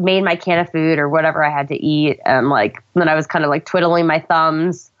can of food or whatever I had to eat. And like, then I was kind of like twiddling my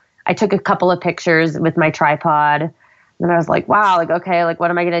thumbs. I took a couple of pictures with my tripod. And then I was like, wow, like, okay, like,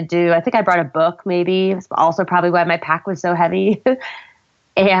 what am I going to do? I think I brought a book maybe. It's also probably why my pack was so heavy.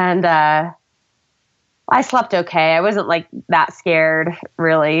 And, I slept okay. I wasn't like that scared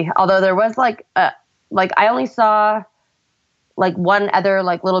really. Although there was like I only saw like one other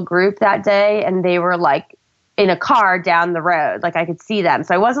like little group that day, and they were like in a car down the road. Like I could see them.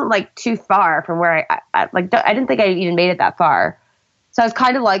 So I wasn't like too far from where I didn't think I even made it that far. So I was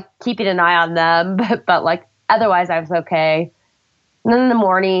kind of like keeping an eye on them, but like otherwise I was okay. And then in the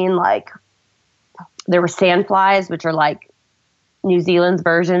morning, like there were sandflies, which are like New Zealand's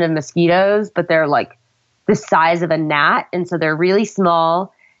version of mosquitoes, but they're like the size of a gnat. And so they're really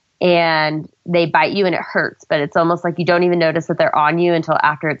small and they bite you and it hurts, but it's almost like you don't even notice that they're on you until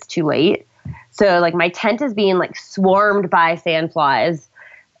after it's too late. So like my tent is being like swarmed by sandflies,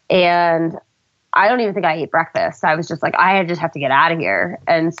 and I don't even think I ate breakfast. I was just like, I just have to get out of here.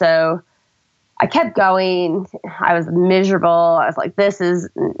 And so I kept going. I was miserable. I was like, this is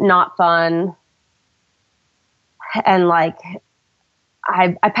not fun. And like,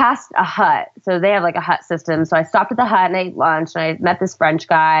 I passed a hut. So they have like a hut system. So I stopped at the hut and I ate lunch, and I met this French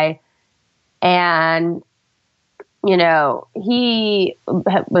guy, and, he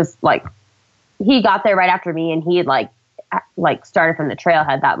was like, he got there right after me, and he had like started from the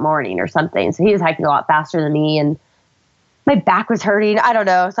trailhead that morning or something. So he was hiking a lot faster than me, and my back was hurting. I don't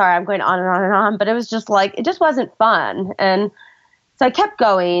know. Sorry, I'm going on and on and on, but it was just like, it just wasn't fun. And so I kept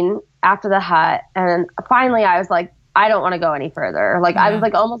going after the hut, and finally I was like, I don't want to go any further. Like, yeah. I was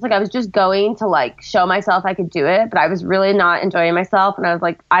like, almost like I was just going to like show myself I could do it, but I was really not enjoying myself. And I was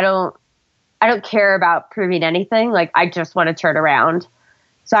like, I don't care about proving anything. Like, I just want to turn around.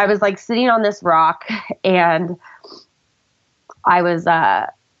 So I was like sitting on this rock, and I was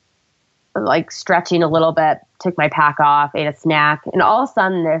like stretching a little bit, took my pack off, ate a snack, and all of a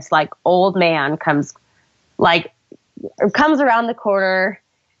sudden this like old man comes around the corner,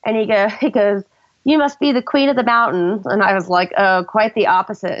 and he goes, "You must be the queen of the mountain." And I was like, oh, quite the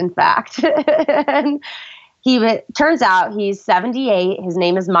opposite, in fact. And turns out he's 78. His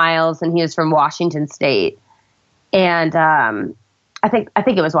name is Miles, and he is from Washington State. And I think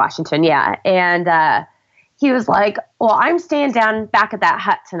it was Washington, yeah. And he was like, well, I'm staying down back at that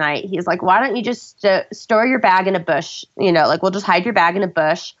hut tonight. He's like, why don't you just store your bag in a bush? Like, we'll just hide your bag in a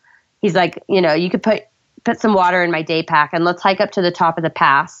bush. He's like, you could put some water in my day pack, and let's hike up to the top of the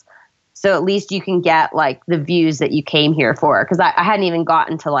pass. So at least you can get like the views that you came here for. Cause I hadn't even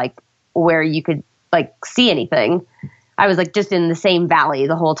gotten to like where you could like see anything. I was like just in the same valley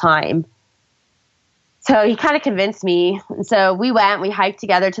the whole time. So he kind of convinced me. And so we hiked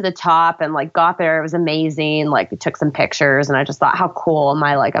together to the top and like got there. It was amazing. Like we took some pictures, and I just thought, how cool am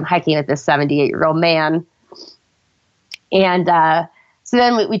I? Like, I'm hiking with this 78-year-old man. And so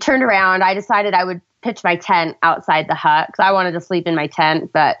then we turned around. I decided I would pitch my tent outside the hut because I wanted to sleep in my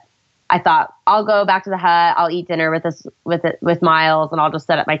tent, but I thought, I'll go back to the hut. I'll eat dinner with Miles, and I'll just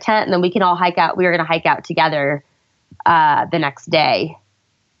set up my tent, and then we can all hike out. We were going to hike out together the next day.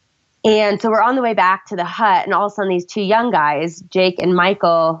 And so we're on the way back to the hut, and all of a sudden these two young guys, Jake and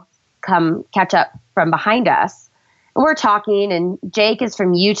Michael, come catch up from behind us. And we're talking, and Jake is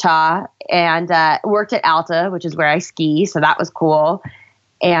from Utah and worked at Alta, which is where I ski, so that was cool.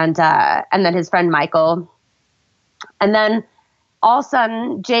 And then his friend Michael. And then all of a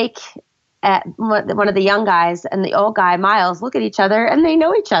sudden, Jake at one of the young guys and the old guy, Miles, look at each other and they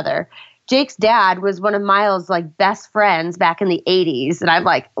know each other. Jake's dad was one of Miles' like best friends back in the 80s. And I'm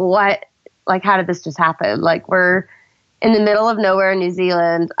like, what? Like, how did this just happen? Like, we're in the middle of nowhere in New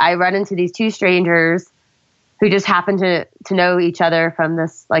Zealand. I run into these two strangers who just happen to know each other from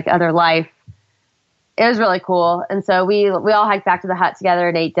this like other life. It was really cool. And so we all hiked back to the hut together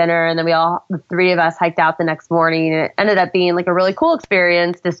and ate dinner. And then the three of us hiked out the next morning. And it ended up being like a really cool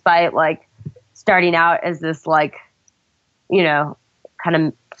experience, despite like starting out as this like, you know, kind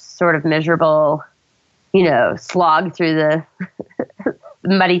of sort of miserable, you know, slog through the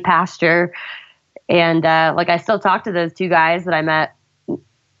muddy pasture. And like I still talk to those two guys that I met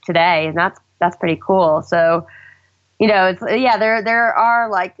today, and that's pretty cool. So, you know, it's there are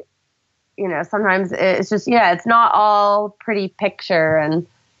like, you know, sometimes it's just, it's not all pretty picture. And,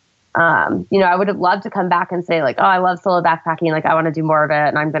 you know, I would have loved to come back and say like, oh, I love solo backpacking. Like I want to do more of it.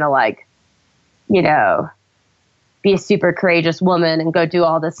 And I'm going to like, you know, be a super courageous woman and go do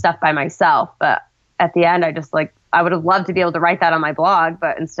all this stuff by myself. But at the end, I would have loved to be able to write that on my blog,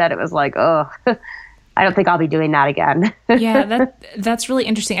 but instead it was like, oh, I don't think I'll be doing that again. Yeah, that's really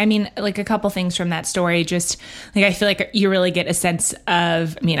interesting. I mean, like a couple things from that story, just like, I feel like you really get a sense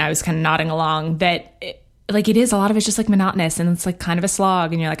of, I mean, I was kind of nodding along that like it is, a lot of it's just like monotonous and it's like kind of a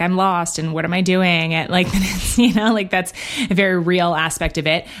slog and you're like, I'm lost and what am I doing? And like, you know, like that's a very real aspect of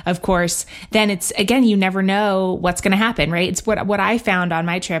it. Of course, then it's, again, you never know what's going to happen, right? It's what I found on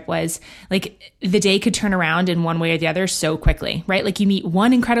my trip was like the day could turn around in one way or the other so quickly, right? Like you meet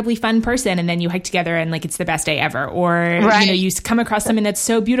one incredibly fun person and then you hike together and like, it's the best day ever. Or, right. You know, you come across something that's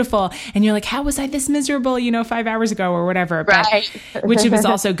so beautiful and you're like, how was I this miserable, you know, 5 hours ago or whatever, right. But, which was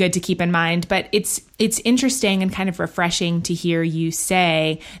also good to keep in mind. But it's interesting and kind of refreshing to hear you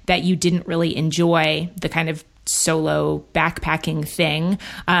say that you didn't really enjoy the kind of solo backpacking thing,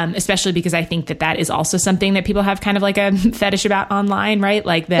 especially because I think that is also something that people have kind of like a fetish about online, right?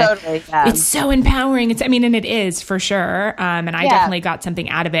 Like that totally, yeah. It's so empowering. And it is for sure. And I definitely got something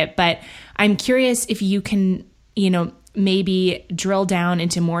out of it, but I'm curious if you can, you know, maybe drill down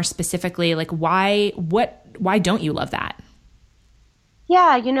into more specifically, like why don't you love that?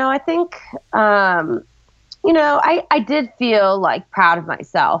 Yeah, you know, I think, you know, I did feel like proud of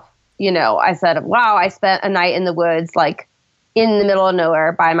myself. You know, I said, wow, I spent a night in the woods, like in the middle of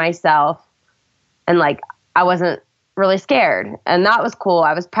nowhere by myself. And like, I wasn't really scared. And that was cool.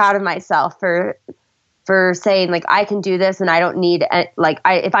 I was proud of myself for saying like, I can do this and I don't need, like,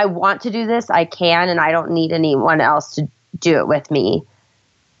 if I want to do this, I can, and I don't need anyone else to do it with me.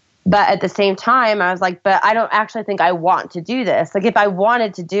 But at the same time, I was like, but I don't actually think I want to do this. Like if I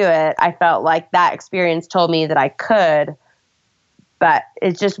wanted to do it, I felt like that experience told me that I could, but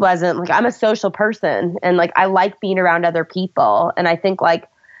it just wasn't like, I'm a social person and like, I like being around other people. And I think like,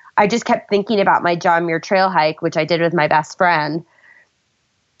 I just kept thinking about my John Muir trail hike, which I did with my best friend.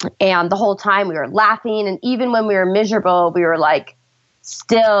 And the whole time we were laughing. And even when we were miserable, we were like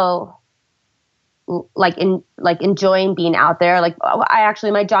still enjoying being out there. Like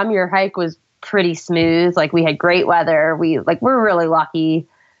my John Muir hike was pretty smooth. Like we had great weather. We're really lucky.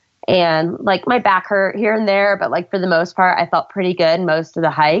 And like my back hurt here and there, but like for the most part, I felt pretty good most of the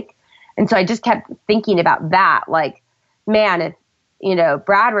hike. And so I just kept thinking about that. Like, man, if, you know,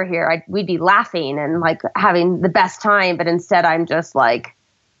 Brad were here, we'd be laughing and like having the best time. But instead I'm just like,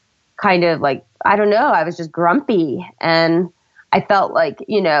 kind of like, I don't know. I was just grumpy. And I felt like,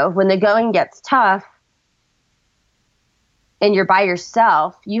 you know, when the going gets tough and you're by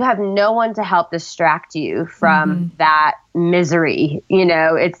yourself, you have no one to help distract you from that misery. You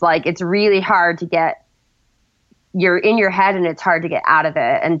know, it's like, it's really hard to you're in your head and it's hard to get out of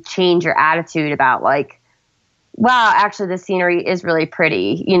it and change your attitude about like, wow, actually the scenery is really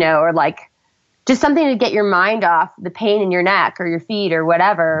pretty, you know, or like just something to get your mind off the pain in your neck or your feet or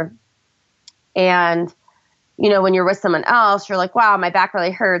whatever. And you know, when you're with someone else, you're like, wow, my back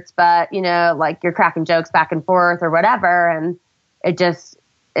really hurts, but you know, like you're cracking jokes back and forth or whatever. And it's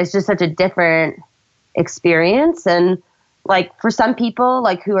just such a different experience. And like for some people,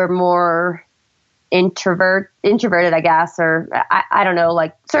 like who are more introverted, I guess, or I don't know,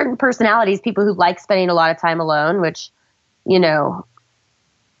 like certain personalities, people who like spending a lot of time alone, which, you know,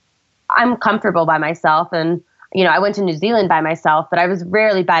 I'm comfortable by myself. And you know, I went to New Zealand by myself, but I was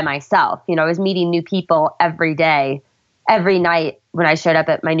rarely by myself. You know, I was meeting new people every day, every night when I showed up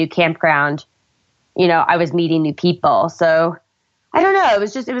at my new campground, you know, I was meeting new people. So I don't know.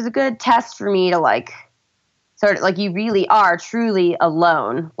 It was a good test for me to like, sort of like you really are truly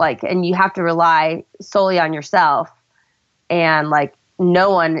alone, like, and you have to rely solely on yourself and like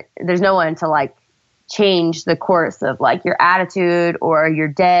there's no one to like change the course of like your attitude or your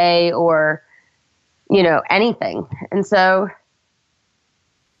day or, anything. And so,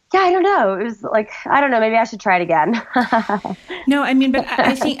 yeah, I don't know. It was like, I don't know, maybe I should try it again. No, I mean, but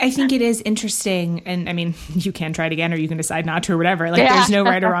I think it is interesting. And I mean, you can try it again or you can decide not to or whatever. Like there's no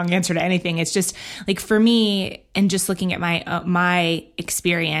right or wrong answer to anything. It's just like for me, and just looking at my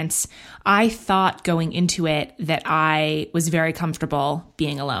experience, I thought going into it that I was very comfortable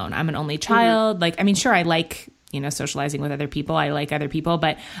being alone. I'm an only child. Mm-hmm. Like, I mean, sure, I like socializing with other people. I like other people,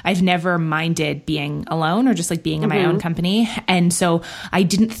 but I've never minded being alone or just like being in my own company. And so I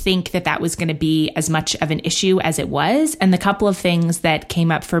didn't think that was going to be as much of an issue as it was. And the couple of things that came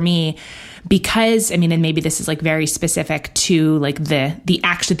up for me, because, I mean, and maybe this is like very specific to like the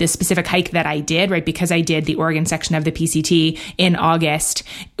specific hike that I did, right? Because I did the Oregon section of the PCT in August,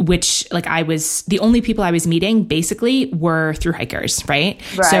 which like the only people I was meeting basically were through hikers, right?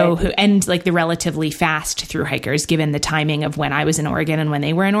 So, and like the relatively fast through hikers, given the timing of when I was in Oregon and when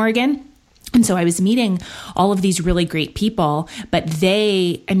they were in Oregon. And so I was meeting all of these really great people, but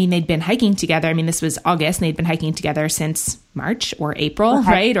they'd been hiking together. I mean, this was August and they'd been hiking together since March or April,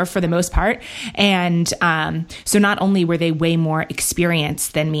 right? Or for the most part. And so not only were they way more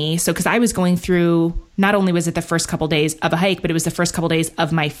experienced than me, so because I was going through, not only was it the first couple days of a hike, but it was the first couple days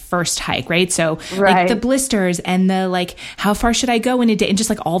of my first hike, right? So like the blisters and the like, how far should I go in a day? And just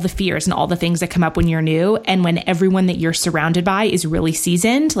like all the fears and all the things that come up when you're new. And when everyone that you're surrounded by is really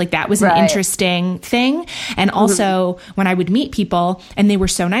seasoned, like that was an interesting thing. And also when I would meet people and they were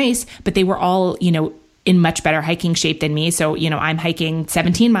so nice, but they were all, in much better hiking shape than me. So, I'm hiking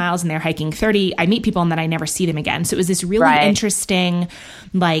 17 miles and they're hiking 30. I meet people and then I never see them again. So it was this really interesting,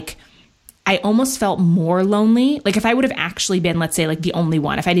 like, I almost felt more lonely. Like if I would have actually been, let's say, like the only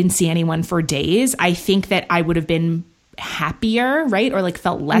one, if I didn't see anyone for days, I think that I would have been happier, right? Or like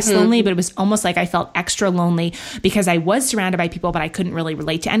felt less lonely, but it was almost like I felt extra lonely because I was surrounded by people, but I couldn't really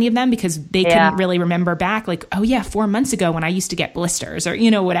relate to any of them because they couldn't really remember back like, oh yeah, 4 months ago when I used to get blisters or,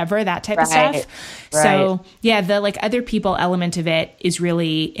 whatever, that type of stuff. So yeah, the like other people element of it is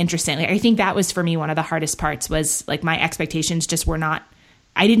really interesting. Like, I think that was for me, one of the hardest parts was like my expectations just were not,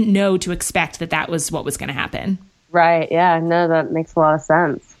 I didn't know to expect that was what was going to happen. Right. Yeah. No, that makes a lot of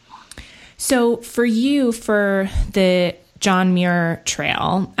sense. So for you, for the John Muir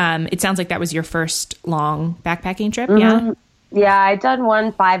Trail, it sounds like that was your first long backpacking trip. Yeah. Yeah. I'd done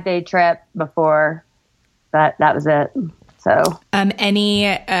one 5-day trip before, but that was it. So, any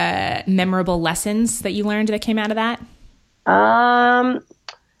memorable lessons that you learned that came out of that? Oh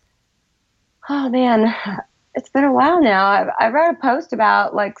man, it's been a while now. I wrote a post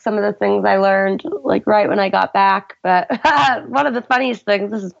about like some of the things I learned like right when I got back. But one of the funniest things,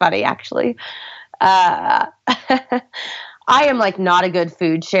 this is funny actually. I am like not a good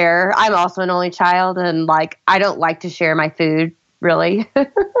food sharer. I'm also an only child and like I don't like to share my food really.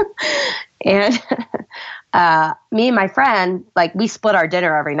 And me and my friend, like we split our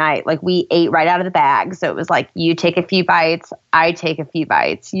dinner every night. Like we ate right out of the bag. So it was like you take a few bites, I take a few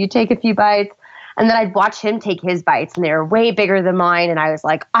bites, you take a few bites. And then I'd watch him take his bites and they were way bigger than mine. And I was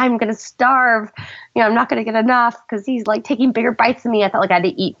like, I'm going to starve. I'm not going to get enough because he's like taking bigger bites than me. I felt like I had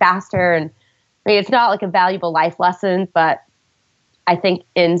to eat faster. And I mean, it's not like a valuable life lesson, but I think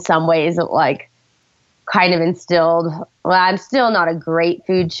in some ways it like kind of instilled, well, I'm still not a great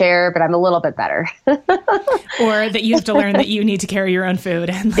food sharer, but I'm a little bit better. Or that you have to learn that you need to carry your own food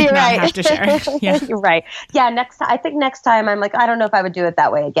and like, not have to share. Yeah. You're right. Yeah. I think next time I'm like, I don't know if I would do it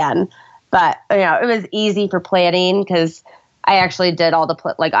that way again. But, it was easy for planning because I actually did all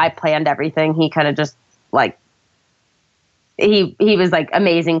I planned everything. He kind of just like, he was like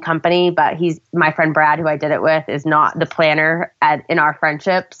amazing company, but my friend Brad, who I did it with, is not the planner in our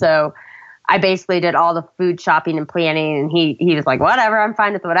friendship. So I basically did all the food shopping and planning and he was like, whatever, I'm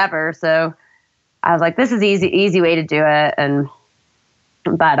fine with whatever. So I was like, this is easy way to do it. And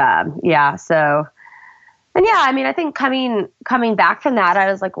yeah, I mean, I think coming back from that, I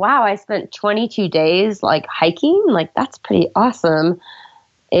was like, wow, I spent 22 days like hiking. Like that's pretty awesome.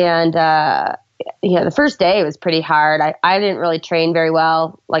 And, the first day was pretty hard. I didn't really train very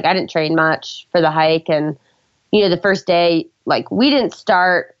well. Like I didn't train much for the hike. And, the first day, like we didn't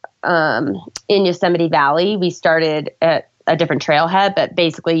start, in Yosemite Valley. We started at a different trailhead, but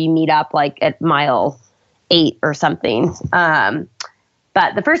basically you meet up like at mile 8 or something.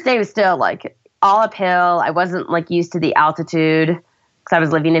 But the first day was still like, all uphill. I wasn't like used to the altitude because I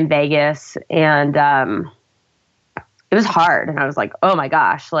was living in Vegas and it was hard. And I was like, oh my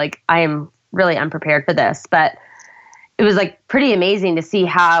gosh, like I am really unprepared for this. But it was like pretty amazing to see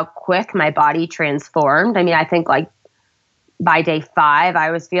how quick my body transformed. I mean, I think like by day 5,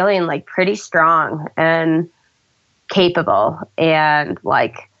 I was feeling like pretty strong and capable. And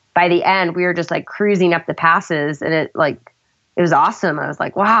like by the end, we were just like cruising up the passes, and it was awesome. I was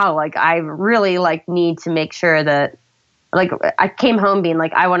like, wow, like I really like need to make sure that, like, I came home being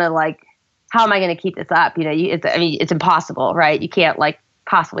like, I want to, like, how am I going to keep this up? You know, it's impossible, right? You can't like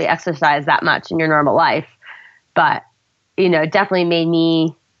possibly exercise that much in your normal life. But, you know, it definitely made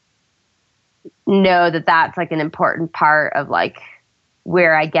me know that that's like an important part of like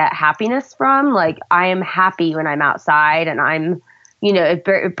where I get happiness from. Like, I am happy when I'm outside, and I'm, you know,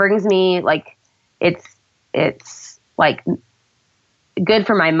 it brings me like, it's like good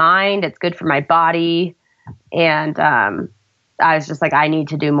for my mind. It's good for my body. And I was just like, I need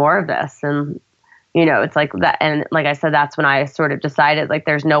to do more of this. And, you know, it's like that. And like I said, that's when I sort of decided, like,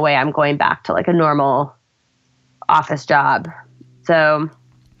 there's no way I'm going back to like a normal office job. So,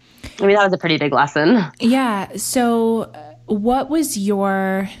 I mean, that was a pretty big lesson. Yeah. So what was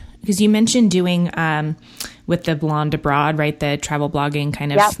because you mentioned doing with the Blonde Abroad, right? The travel blogging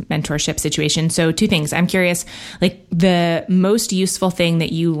kind of mentorship situation. So 2 things. I'm curious, like the most useful thing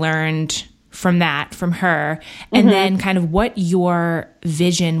that you learned from her, and then kind of what your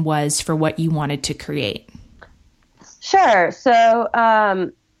vision was for what you wanted to create. Sure. So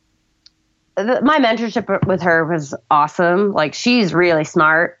my mentorship with her was awesome. Like, she's really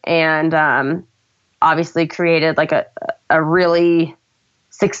smart, and obviously created like a really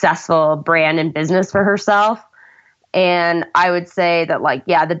successful brand and business for herself. And I would say that, like,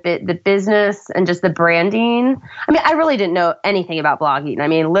 yeah, the business and just the branding. I mean, I really didn't know anything about blogging. I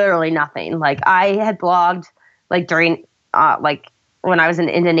mean, literally nothing. Like, I had blogged like during like when I was in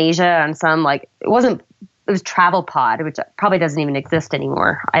Indonesia on some, like, it was Travel Pod, which probably doesn't even exist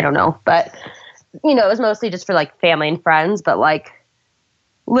anymore. I don't know, but you know, it was mostly just for like family and friends. But like,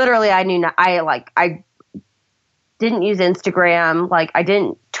 literally, I I didn't use Instagram. Like, I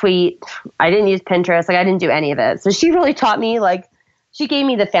didn't tweet. I didn't use Pinterest. Like, I didn't do any of it. So she really taught me, like, she gave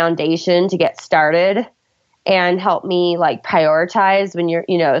me the foundation to get started and help me like prioritize when you're,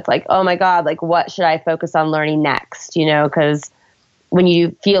 you know, it's like, oh my God, like, what should I focus on learning next? You know, because when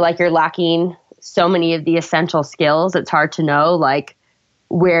you feel like you're lacking so many of the essential skills, it's hard to know like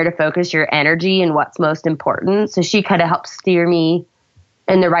where to focus your energy and what's most important. So she kind of helped steer me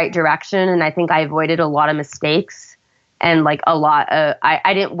in the right direction. And I think I avoided a lot of mistakes. And like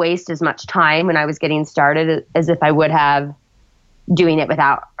I didn't waste as much time when I was getting started as if I would have doing it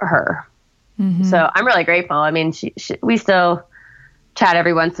without her. Mm-hmm. So I'm really grateful. I mean, we still chat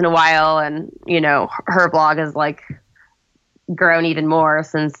every once in a while, and, you know, her blog has like grown even more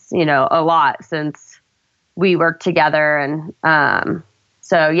since we worked together. And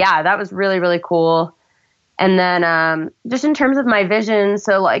so, yeah, that was really, really cool. And then just in terms of my vision,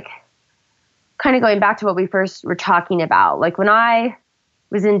 so like, kind of going back to what we first were talking about, like when I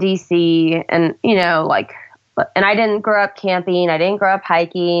was in DC, and, you know, like, and I didn't grow up camping, I didn't grow up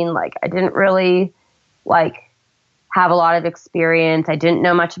hiking, like I didn't really like have a lot of experience. I didn't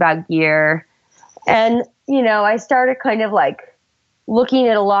know much about gear. And, you know, I started kind of like looking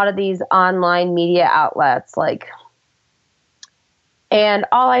at a lot of these online media outlets, like, and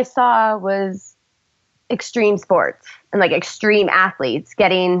all I saw was extreme sports and like extreme athletes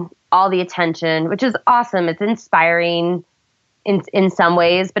getting all the attention, which is awesome. It's inspiring in some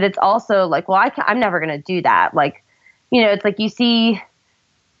ways, but it's also like, well, I'm never going to do that. Like, you know, it's like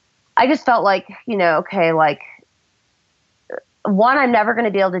I just felt like, you know, okay, like, 1, I'm never going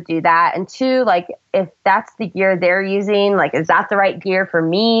to be able to do that. And 2, like, if that's the gear they're using, like, is that the right gear for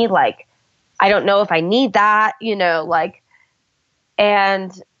me? Like, I don't know if I need that, you know, like,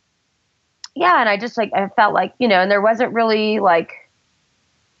 and yeah. And I just like, I felt like, you know, and there wasn't really like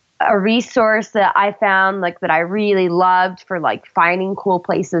a resource that I found like that I really loved for like finding cool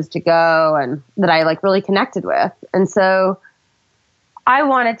places to go and that I like really connected with. And so I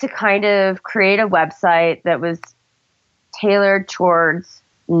wanted to kind of create a website that was tailored towards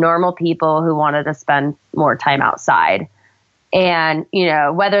normal people who wanted to spend more time outside. And, you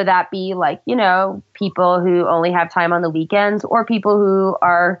know, whether that be like, you know, people who only have time on the weekends or people who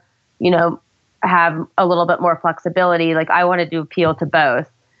are, you know, have a little bit more flexibility, like I wanted to appeal to both.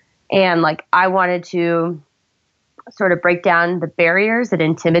 And like, I wanted to sort of break down the barriers that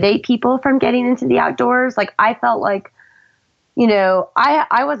intimidate people from getting into the outdoors. Like, I felt like, you know,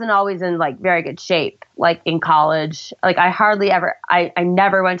 I wasn't always in like very good shape, like in college. Like, I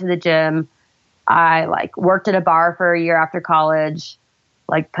never went to the gym. I like worked at a bar for a year after college,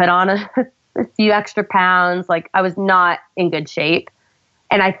 like put on a few extra pounds. Like, I was not in good shape.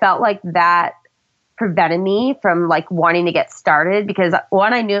 And I felt like that prevented me from like wanting to get started because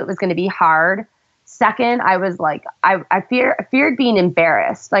 1, I knew it was going to be hard second, I was like, I feared being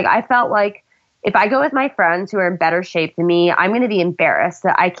embarrassed. Like, I felt like if I go with my friends who are in better shape than me, I'm going to be embarrassed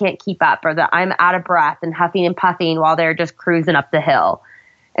that I can't keep up or that I'm out of breath and huffing and puffing while they're just cruising up the hill.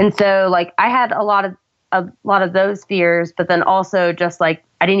 And so like I had a lot of those fears, but then also just like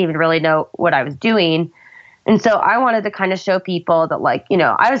I didn't even really know what I was doing. And so I wanted to kind of show people that like, you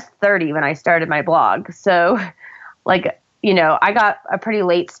know, I was 30 when I started my blog. So like, you know, I got a pretty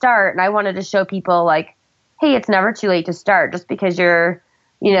late start and I wanted to show people like, hey, it's never too late to start. Just because you're,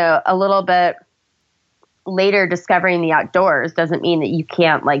 you know, a little bit later discovering the outdoors doesn't mean that you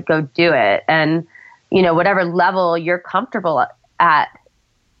can't like go do it. And, you know, whatever level you're comfortable at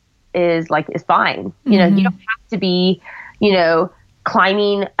is fine. You know, you don't have to be, you know,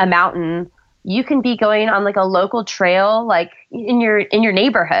 climbing a mountain. You can be going on like a local trail, like in your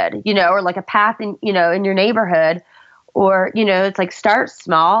neighborhood, you know, or like a path in, you know, in your neighborhood, or, you know, it's like start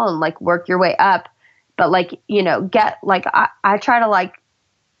small and like work your way up. But like, you know, get like, I try to like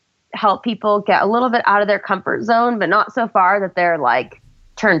help people get a little bit out of their comfort zone, but not so far that they're like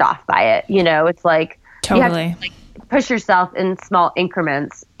turned off by it. You know, it's like, totally. You have to, like, push yourself in small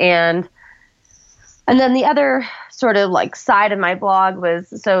increments. And then the other sort of like side of my blog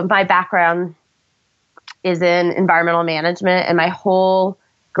was, so my background is in environmental management, and my whole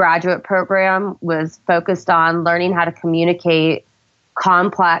graduate program was focused on learning how to communicate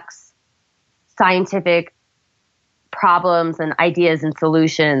complex scientific problems and ideas and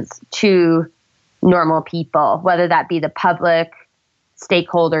solutions to normal people, whether that be the public,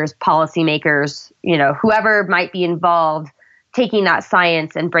 stakeholders, policymakers, you know, whoever might be involved, taking that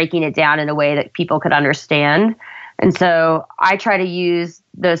science and breaking it down in a way that people could understand. And so I try to use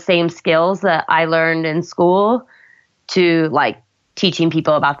those same skills that I learned in school to like teaching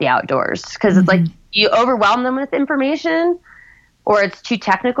people about the outdoors. Because it's like you overwhelm them with information or it's too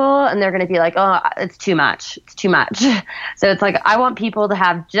technical and they're going to be like, oh, it's too much. It's too much. So it's like I want people to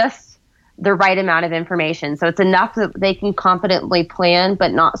have just the right amount of information. So it's enough that they can confidently plan,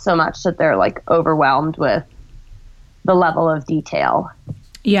 but not so much that they're like overwhelmed with the level of detail.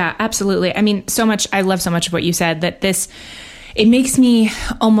 Yeah, absolutely. I mean, so much, I love so much of what you said that it makes me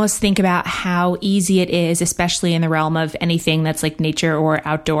almost think about how easy it is, especially in the realm of anything that's like nature or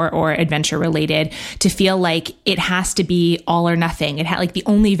outdoor or adventure related, to feel like it has to be all or nothing. Like the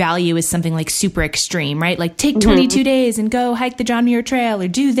only value is something like super extreme, right? Like take 22 days and go hike the John Muir Trail or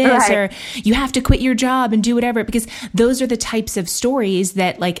do this, or you have to quit your job and do whatever, because those are the types of stories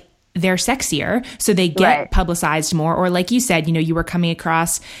that like they're sexier, so they get publicized more. Or like you said, you know, you were coming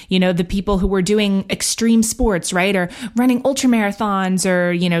across, you know, the people who were doing extreme sports, right? Or running ultra marathons,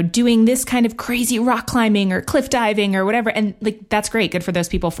 or, you know, doing this kind of crazy rock climbing or cliff diving or whatever. And like, that's great. Good for those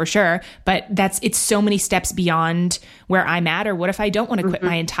people for sure. But it's so many steps beyond where I'm at. Or what if I don't want to quit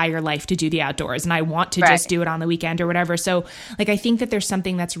my entire life to do the outdoors and I want to just do it on the weekend or whatever? So like, I think that there's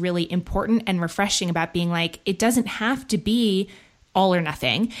something that's really important and refreshing about being like, it doesn't have to be all or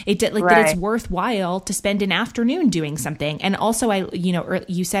nothing. That it's worthwhile to spend an afternoon doing something. And also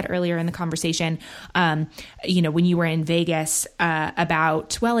you said earlier in the conversation, you know, when you were in Vegas,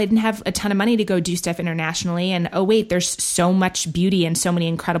 about, well, I didn't have a ton of money to go do stuff internationally. And oh wait, there's so much beauty and so many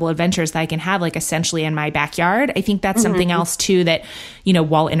incredible adventures that I can have like essentially in my backyard. I think that's something else too, that, you know,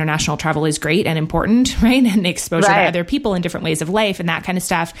 while international travel is great and important, right? And exposure to other people and different ways of life and that kind of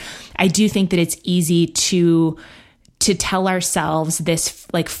stuff. I do think that it's easy to tell ourselves this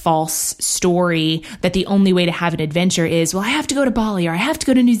like false story that the only way to have an adventure is, well, I have to go to Bali or I have to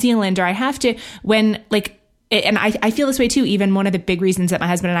go to New Zealand or I have to, when like, and I feel this way too. Even one of the big reasons that my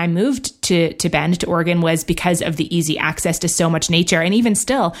husband and I moved to Bend, to Oregon, was because of the easy access to so much nature. And even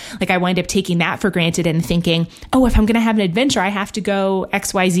still, like I wind up taking that for granted and thinking, oh, if I'm going to have an adventure, I have to go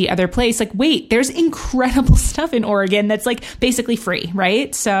XYZ other place. Like, wait, there's incredible stuff in Oregon that's like basically free,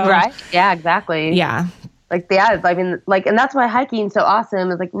 right? So, right. Yeah, exactly. Yeah. Like, yeah, I mean, like, and that's why hiking's so awesome.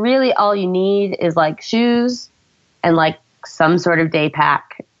 Is like really all you need is like shoes and like some sort of day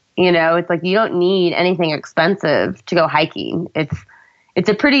pack. You know, it's like you don't need anything expensive to go hiking. It's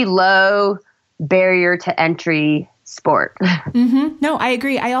a pretty low barrier to entry sport. No, I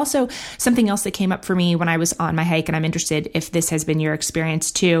agree. I also, something else that came up for me when I was on my hike, and I'm interested if this has been your experience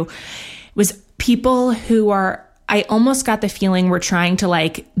too, was people who are I almost got the feeling we're trying to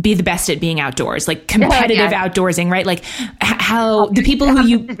like be the best at being outdoors, like competitive outdoorsing, right? Like how the people who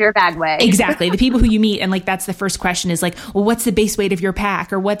you your bag way. Exactly. The people who you meet. And like, that's the first question is like, well, what's the base weight of your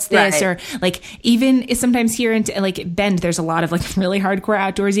pack? Or what's this? Or like, even sometimes here in like Bend, there's a lot of like really hardcore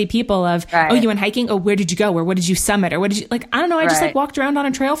outdoorsy people of, oh, you went hiking? Oh, where did you go? Or what did you summit? Or what did you like? I don't know. I just like walked around on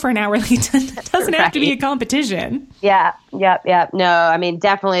a trail for an hour. Like, it doesn't have to be a competition. Yeah. Yep. No, I mean,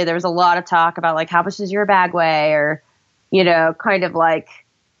 definitely there's a lot of talk about like, how much does your bag weigh? Or, you know, kind of like,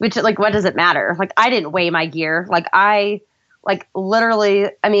 which like, what does it matter? Like, I didn't weigh my gear. Like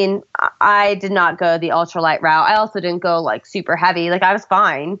literally, I mean, I did not go the ultralight route. I also didn't go like super heavy. Like I was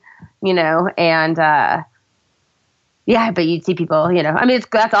fine, you know, and, yeah, but you'd see people, you know, I mean,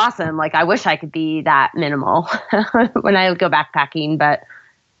 that's awesome. Like, I wish I could be that minimal when I go backpacking, but,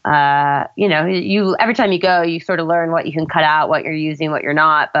 you know, every time you go, you sort of learn what you can cut out, what you're using, what you're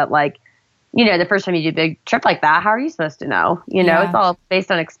not. But like, you know, the first time you do a big trip like that, how are you supposed to know? You know, it's all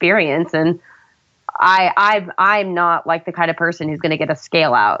based on experience. And I'm not like the kind of person who's going to get a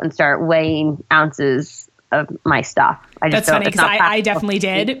scale out and start weighing ounces of my stuff. That's funny because I definitely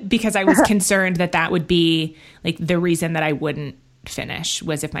did, because I was concerned that would be like the reason that I wouldn't finish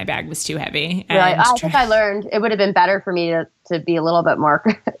was if my bag was too heavy. And right. I think I learned it would have been better for me to be a little bit more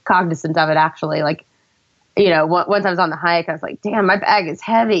cognizant of it, actually. Like, you know, once I was on the hike, I was like, damn, my bag is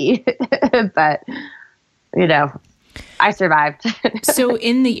heavy. But, you know, I survived. So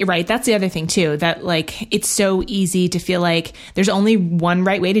right, that's the other thing too, that like, it's so easy to feel like there's only one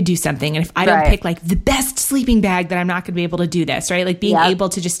right way to do something. And if I don't pick like the best sleeping bag, then I'm not going to be able to do this, right? Like being able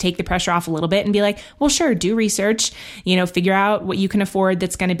to just take the pressure off a little bit and be like, well, sure, do research, you know, figure out what you can afford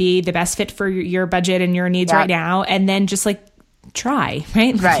that's going to be the best fit for your budget and your needs right now. And then just like try,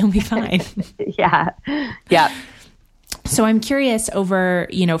 right? Like, you'll be fine. Yeah. So I'm curious over,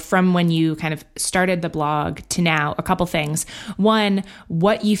 you know, from when you kind of started the blog to now, a couple things. One,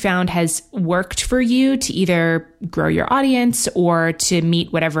 what you found has worked for you to either grow your audience or to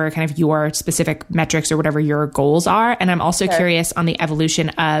meet whatever kind of your specific metrics or whatever your goals are. And I'm also curious on the evolution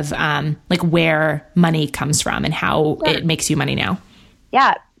of like where money comes from and how it makes you money now.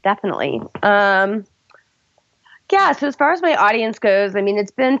 Yeah, definitely. Yeah, so as far as my audience goes, I mean,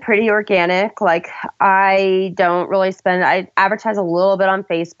 it's been pretty organic. Like, I don't really I advertise a little bit on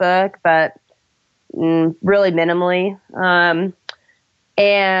Facebook, but really minimally.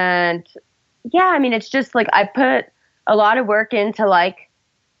 And yeah, I mean, it's just like I put a lot of work into like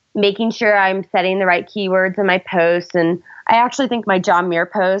making sure I'm setting the right keywords in my posts. And I actually think my John Muir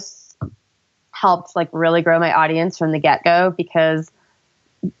posts helped like really grow my audience from the get-go, because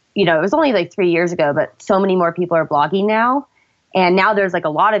you know, it was only like 3 years ago, but so many more people are blogging now. And now there's like a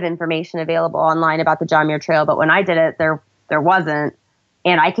lot of information available online about the John Muir Trail. But when I did it, there wasn't.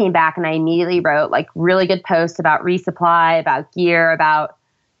 And I came back and I immediately wrote like really good posts about resupply, about gear, about,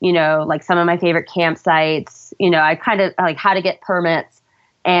 you know, like some of my favorite campsites. You know, I kind of like how to get permits.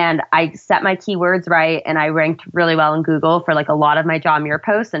 And I set my keywords right. And I ranked really well in Google for like a lot of my John Muir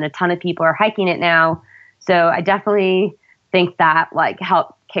posts. And a ton of people are hiking it now. So I definitely think that like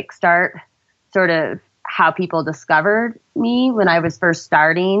helped kickstart sort of how people discovered me when I was first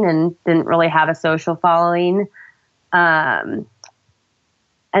starting and didn't really have a social following. And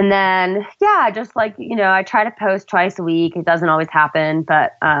then, yeah, just like, you know, I try to post twice a week. It doesn't always happen,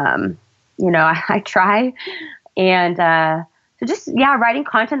 but, you know, I try. And so just, yeah, writing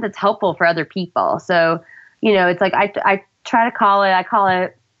content that's helpful for other people. So, you know, it's like I try to call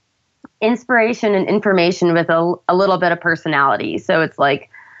it inspiration and information with a little bit of personality. So it's like,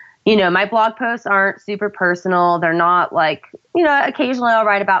 you know, my blog posts aren't super personal. They're not like, you know, occasionally I'll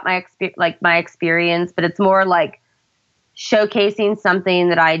write about my experience, but it's more like showcasing something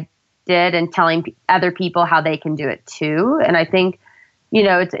that I did and telling other people how they can do it too. And I think, you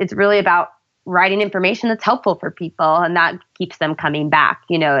know, it's really about writing information that's helpful for people, and that keeps them coming back.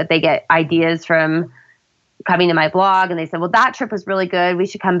 You know, if they get ideas from coming to my blog and they said, well, that trip was really good, we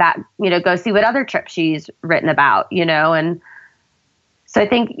should come back, you know, go see what other trip she's written about, you know. And so I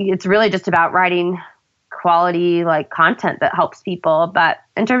think it's really just about writing quality like content that helps people. But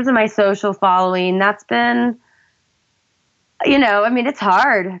in terms of my social following, that's been, you know, I mean, it's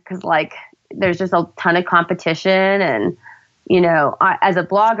hard because like there's just a ton of competition. And, you know, as a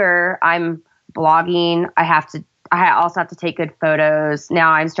blogger, I'm blogging. I also have to take good photos.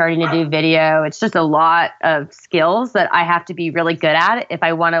 Now I'm starting to do video. It's just a lot of skills that I have to be really good at if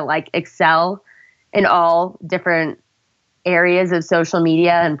I want to like excel in all different areas of social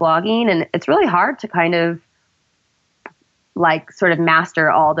media and blogging. And it's really hard to kind of like sort of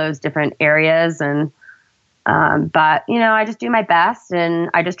master all those different areas. And, but you know, I just do my best and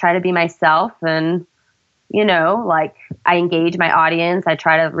I just try to be myself. And, like I engage my audience. I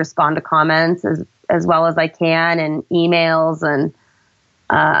try to respond to comments as well as I can, and emails, and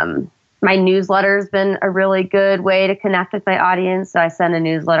my newsletter has been a really good way to connect with my audience. So I send a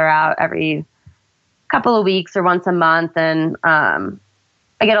newsletter out every couple of weeks or once a month, and I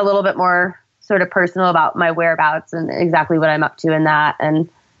get a little bit more sort of personal about my whereabouts and exactly what I'm up to in that. And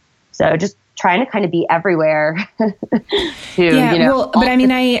so just trying to kind of be everywhere. Well, but I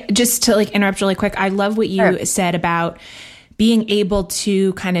mean, I just to like interrupt really quick. I love what you said about being able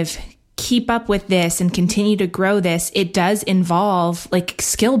to kind of keep up with this and continue to grow this. It does involve like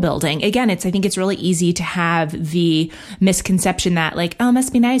skill building. Again, I think it's really easy to have the misconception that like, oh, it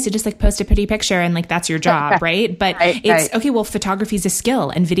must be nice to just like post a pretty picture and like, that's your job. Right. But okay, well, photography is a skill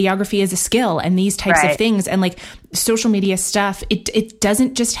and videography is a skill and these types of things. And like social media stuff, it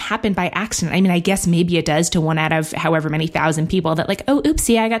doesn't just happen by accident. I mean, I guess maybe it does to one out of however many thousand people that like, oh,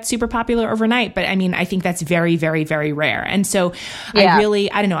 oopsie, I got super popular overnight. But I mean, I think that's very, very, very rare. And so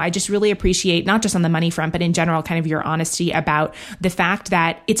I just really appreciate, not just on the money front, but in general, kind of your honesty about the fact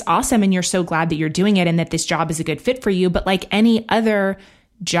that it's awesome and you're so glad that you're doing it and that this job is a good fit for you. But like any other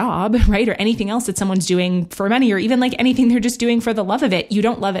job, right? Or anything else that someone's doing for money, or even like anything they're just doing for the love of it. You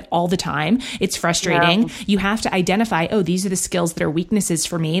don't love it all the time. It's frustrating. Yeah. You have to identify, oh, these are the skills that are weaknesses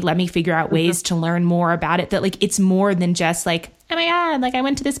for me. Let me figure out ways to learn more about it. That like, it's more than just like, oh my God, like I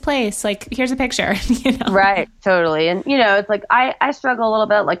went to this place, like here's a picture, Right. Totally. And it's like, I struggle a little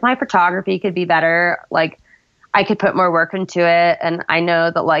bit. Like my photography could be better. Like I could put more work into it. And I know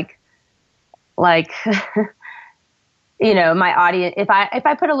that like, my audience, if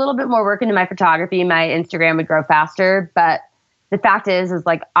I put a little bit more work into my photography, my Instagram would grow faster. But the fact is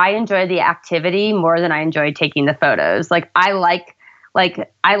like, I enjoy the activity more than I enjoy taking the photos. Like I like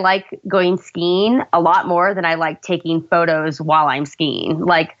going skiing a lot more than I like taking photos while I'm skiing.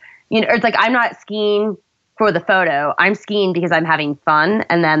 Like, it's like, I'm not skiing for the photo. I'm skiing because I'm having fun.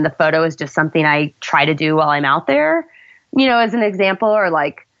 And then the photo is just something I try to do while I'm out there, as an example. Or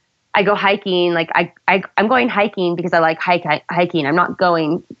like I go hiking, like I'm going hiking because I like hiking. I'm not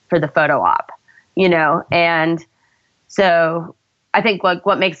going for the photo op, and so I think like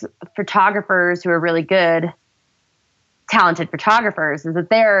what makes photographers who are really good, talented photographers is that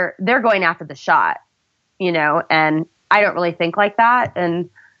they're going after the shot, and I don't really think like that. And,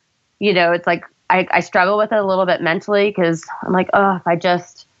 it's like, I struggle with it a little bit mentally because I'm like, oh, if I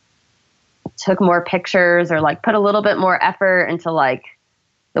just took more pictures or like put a little bit more effort into like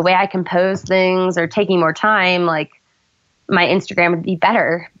the way I compose things or taking more time, like my Instagram would be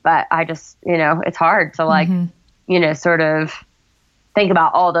better. But I just, it's hard to like, sort of think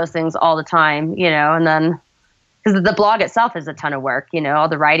about all those things all the time, and then because the blog itself is a ton of work, all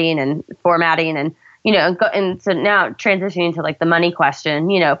the writing and formatting and, and so now transitioning to like the money question,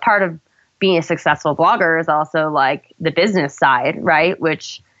 part of being a successful blogger is also like the business side, right?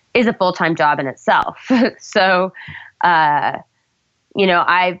 Which is a full-time job in itself. So,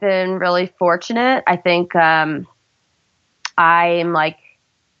 I've been really fortunate. I think I'm like,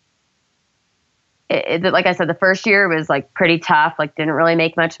 like I said, the first year was like pretty tough, like didn't really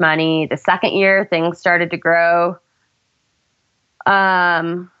make much money. The second year, things started to grow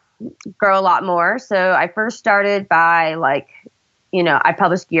a lot more. So I first started by like, I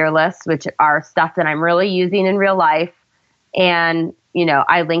published gear lists, which are stuff that I'm really using in real life. And,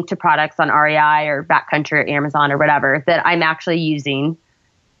 I link to products on REI or Backcountry or Amazon or whatever that I'm actually using.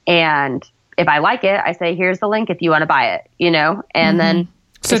 And if I like it, I say, here's the link if you want to buy it, and then.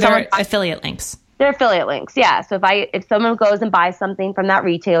 So they're affiliate links. They're affiliate links. Yeah. So if someone goes and buys something from that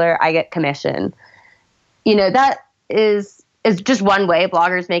retailer, I get commission. That is just one way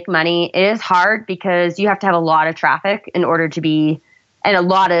bloggers make money. It is hard because you have to have a lot of traffic in order to be, and a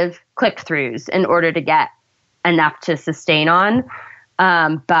lot of click-throughs in order to get enough to sustain on.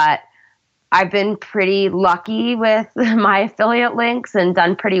 But I've been pretty lucky with my affiliate links and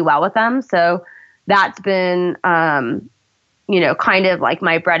done pretty well with them. So that's been, kind of like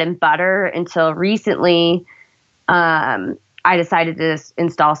my bread and butter until recently. I decided to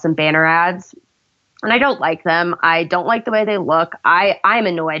install some banner ads. And I don't like them. I don't like the way they look. I'm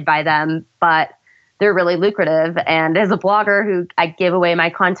annoyed by them, but they're really lucrative. And as a blogger who I give away my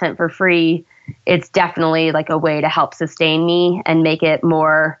content for free, it's definitely like a way to help sustain me and make it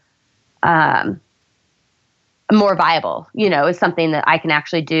more viable, it's something that I can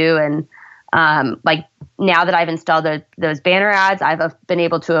actually do. And like now that I've installed those banner ads, I've been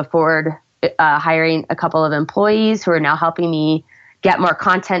able to afford hiring a couple of employees who are now helping me get more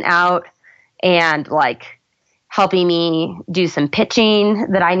content out and like helping me do some pitching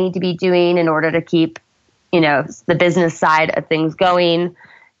that I need to be doing in order to keep, the business side of things going.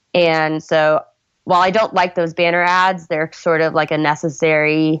 And so while I don't like those banner ads, they're sort of like a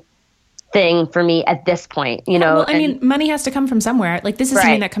necessary thing for me at this point, you know. Well, I mean, money has to come from somewhere. Like, this is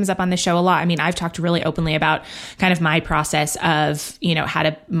something that comes up on the show a lot. I mean, I've talked really openly about kind of my process of, you know, how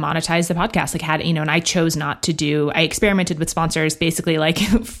to monetize the podcast, like how to, you know, and I chose not to I experimented with sponsors basically like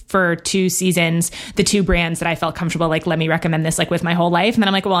for 2 seasons, the 2 brands that I felt comfortable, like, let me recommend this like with my whole life. And then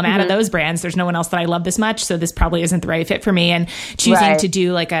I'm like, well, I'm out of those brands. There's no one else that I love this much. So this probably isn't the right fit for me. And choosing to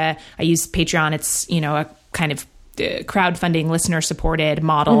do like I use Patreon. It's, you know, a kind of crowdfunding, listener supported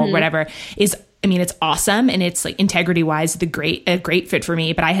model, whatever, is, I mean, it's awesome. And it's like integrity wise, a great fit for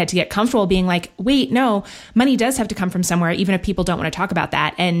me. But I had to get comfortable being like, wait, no, money does have to come from somewhere, even if people don't want to talk about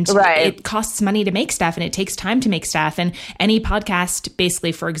that. And it costs money to make stuff, and it takes time to make stuff. And any podcast,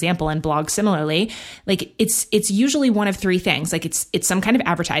 basically, for example, and blog similarly, like it's usually one of 3 things. Like it's some kind of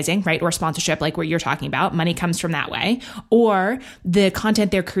advertising, right? Or sponsorship, like what you're talking about. Money comes from that way. Or the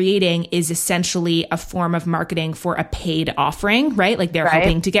content they're creating is essentially a form of marketing for a paid offering, right? Like they're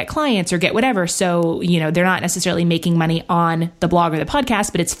hoping to get clients or get whatever. So, you know, they're not necessarily making money on the blog or the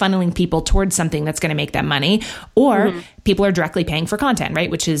podcast, but it's funneling people towards something that's going to make them money. Or people are directly paying for content, right?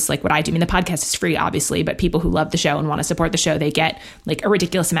 Which is like what I do. I mean, the podcast is free, obviously, but people who love the show and want to support the show, they get like a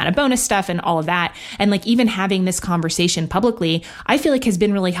ridiculous amount of bonus stuff and all of that. And like even having this conversation publicly, I feel like has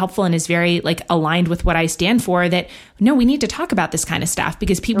been really helpful and is very like aligned with what I stand for, that no, we need to talk about this kind of stuff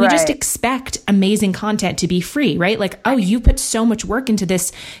because people, we just expect amazing content to be free, right? Like, oh, you put so much work into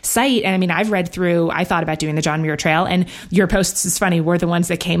this site. And I mean, I thought about doing the John Muir Trail, and your posts, is funny, were the ones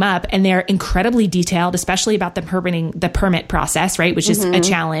that came up, and they're incredibly detailed, especially about the permit process, right? Which is a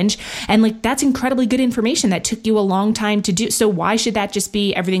challenge. And like, that's incredibly good information that took you a long time to do. So why should that just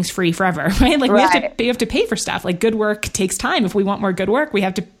be everything's free forever, right? Like we have to pay for stuff. Like good work takes time. If we want more good work, we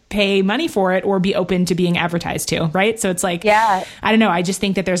have to pay money for it or be open to being advertised to, right? So it's like, I don't know. I just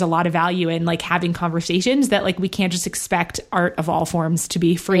think that there's a lot of value in like having conversations that like we can't just expect art of all forms to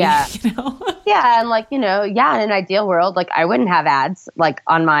be free, you know? And like, you know, in an ideal world, like I wouldn't have ads like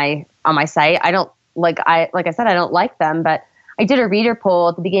on my site. I don't like I said, I don't like them, but I did a reader poll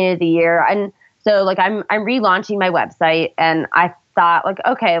at the beginning of the year. And so like I'm relaunching my website, and I thought like,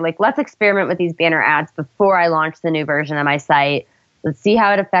 okay, like let's experiment with these banner ads before I launch the new version of my site. Let's see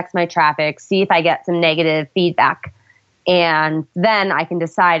how it affects my traffic, see if I get some negative feedback. And then I can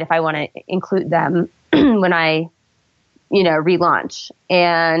decide if I want to include them when I, you know, relaunch.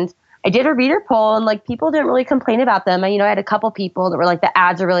 And I did a reader poll, and like people didn't really complain about them. And, you know, I had a couple people that were like, the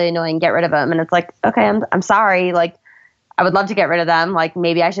ads are really annoying, get rid of them. And it's like, okay, I'm sorry. Like I would love to get rid of them. Like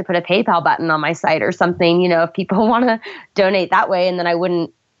maybe I should put a PayPal button on my site or something, you know, if people want to donate that way, and then I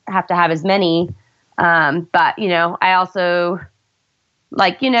wouldn't have to have as many. But, you know, I also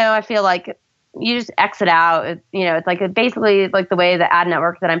like, you know, I feel like you just exit out. You know, it's like basically like the way the ad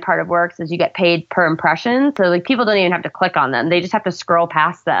network that I'm part of works is you get paid per impression. So like people don't even have to click on them. They just have to scroll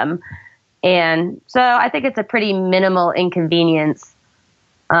past them. And so I think it's a pretty minimal inconvenience,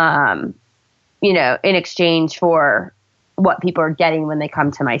 you know, in exchange for what people are getting when they come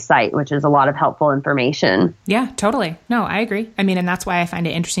to my site, which is a lot of helpful information. Yeah, totally. No, I agree. I mean, and that's why I find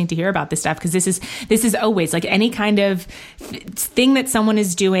it interesting to hear about this stuff, because this is always like any kind of thing that someone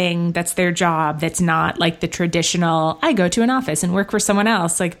is doing that's their job, that's not like the traditional, I go to an office and work for someone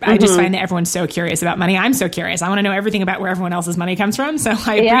else. Like I just find that everyone's so curious about money. I'm so curious. I want to know everything about where everyone else's money comes from. So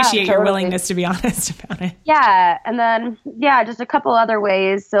I appreciate your willingness to be honest about it. Yeah. And then, just a couple other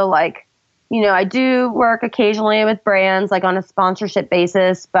ways. So like, you know, I do work occasionally with brands like on a sponsorship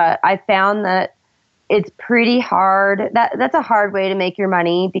basis, but I found that it's pretty hard. That's a hard way to make your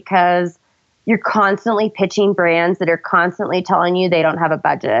money, because you're constantly pitching brands that are constantly telling you they don't have a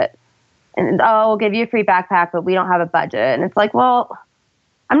budget. And, oh, we'll give you a free backpack, but we don't have a budget. And it's like, well,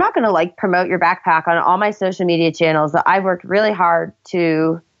 I'm not going to like promote your backpack on all my social media channels that I've worked really hard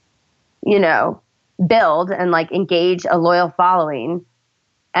to, you know, build and like engage a loyal following.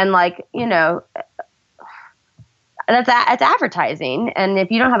 And like, you know, it's advertising. And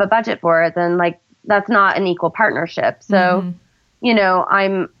if you don't have a budget for it, then like, that's not an equal partnership. So, you know,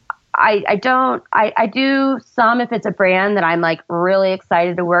 I do some, if it's a brand that I'm like really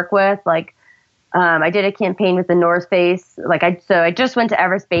excited to work with, like, I did a campaign with the North Face. Like I just went to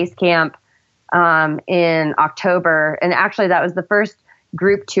Everest Base Camp, in October. And actually that was the first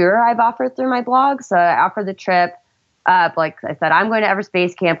group tour I've offered through my blog. So I offered the trip. Like I said, I'm going to Everest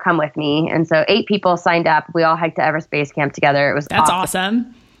Base Camp, come with me. And so 8 people signed up. We all hiked to Everest Base Camp together. It was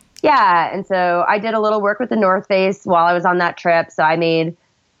awesome. Yeah. And so I did a little work with the North Face while I was on that trip. So I made,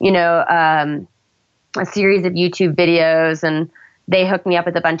 you know, a series of YouTube videos, and they hooked me up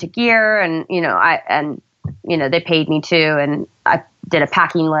with a bunch of gear, and, you know, they paid me too. And I did a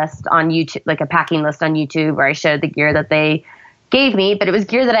packing list on YouTube, like a packing list on YouTube where I showed the gear that they gave me, but it was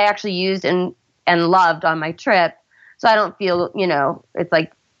gear that I actually used and loved on my trip. So I don't feel, it's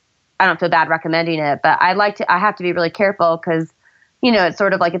like, I don't feel bad recommending it, but I have to be really careful because, it's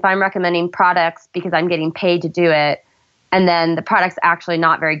sort of like if I'm recommending products because I'm getting paid to do it, and then the product's actually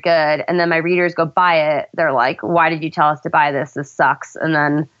not very good, and then my readers go buy it, they're like, why did you tell us to buy this? This sucks. And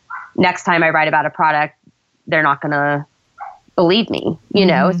then next time I write about a product, they're not going to believe me,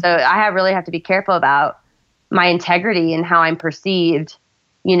 So I really have to be careful about my integrity and how I'm perceived,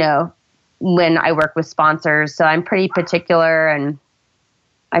 when I work with sponsors. So I'm pretty particular, and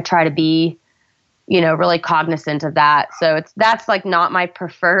I try to be, really cognizant of that. So that's like not my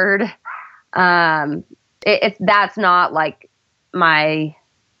preferred, that's not like my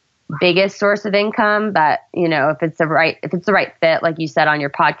biggest source of income, but if it's the right fit, like you said on your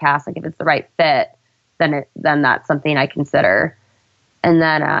podcast, like if it's the right fit, then that's something I consider. And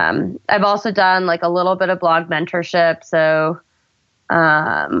then, I've also done like a little bit of blog mentorship. So,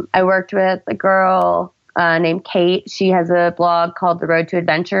 I worked with a girl, named Kate. She has a blog called The Road to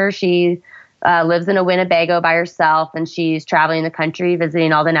Adventure. She lives in a Winnebago by herself, and she's traveling the country,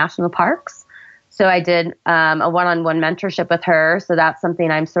 visiting all the national parks. So I did a one-on-one mentorship with her. So that's something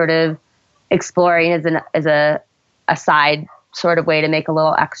I'm sort of exploring as a side sort of way to make a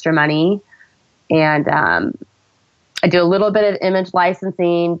little extra money. And I do a little bit of image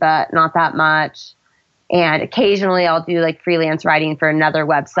licensing, but not that much. And occasionally I'll do like freelance writing for another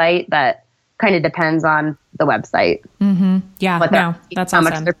website, but kind of depends on the website. Mm-hmm. Yeah, that's how awesome.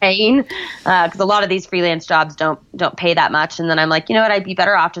 much they're paying. Because a lot of these freelance jobs don't pay that much. And then I'm like, I'd be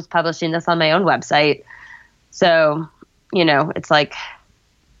better off just publishing this on my own website. So, it's like,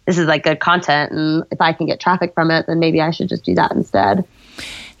 this is like good content. And if I can get traffic from it, then maybe I should just do that instead.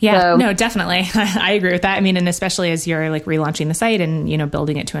 Yeah, no, definitely. I agree with that. I mean, and especially as you're like relaunching the site and,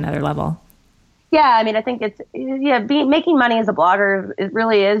 building it to another level. Yeah. I mean, I think making money as a blogger, it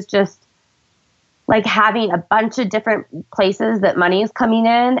really is just like having a bunch of different places that money is coming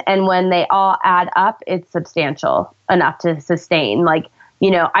in. And when they all add up, it's substantial enough to sustain. Like,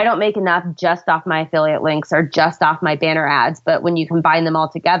 I don't make enough just off my affiliate links or just off my banner ads, but when you combine them all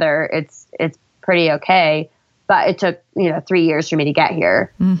together, it's pretty okay. But it took, 3 years for me to get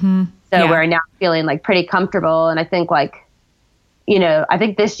here. Mm-hmm. So we're now feeling like pretty comfortable. And I think like, I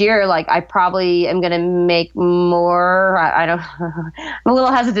think this year, like I probably am going to make more. I don't, I'm a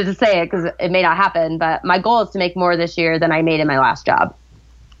little hesitant to say it because it may not happen, but my goal is to make more this year than I made in my last job.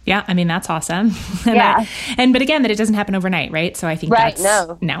 Yeah. I mean, that's awesome. But again, that it doesn't happen overnight. Right. So I think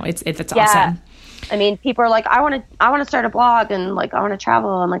it's awesome. I mean, people are like, I want to start a blog and like, I want to travel.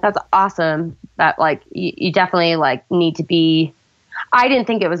 I'm like, that's awesome. That like, you definitely like need to be, I didn't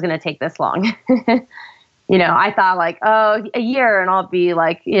think it was going to take this long. I thought like, a year and I'll be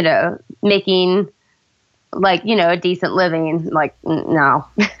like, making like, a decent living. Like, no,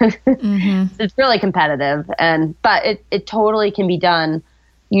 mm-hmm. It's really competitive but it totally can be done.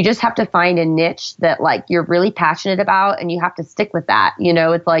 You just have to find a niche that like you're really passionate about and you have to stick with that.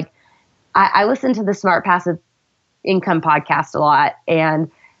 It's like, I listen to the Smart Passive Income podcast a lot,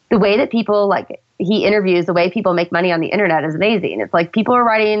 and the way that people like, he interviews the way people make money on the internet is amazing. It's like people are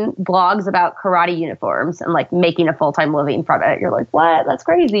writing blogs about karate uniforms and like making a full-time living from it. You're like, what? That's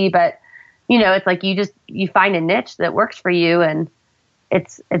crazy. But it's like, you find a niche that works for you, and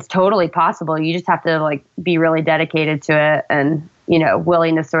it's totally possible. You just have to like be really dedicated to it and,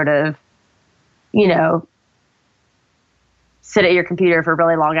 willing to sort of, sit at your computer for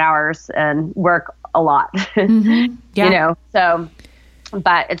really long hours and work a lot, mm-hmm. Yeah. So,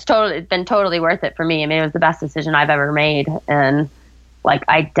 but it's been totally worth it for me. I mean, it was the best decision I've ever made. And like,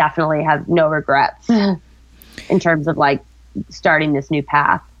 I definitely have no regrets in terms of like starting this new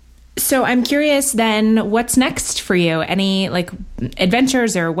path. So I'm curious then, what's next for you? Any like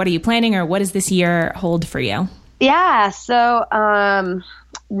adventures, or what are you planning, or what does this year hold for you? Yeah. So,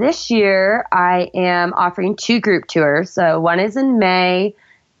 this year I am offering 2 group tours. So one is in May.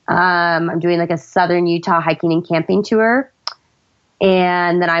 I'm doing like a Southern Utah hiking and camping tour.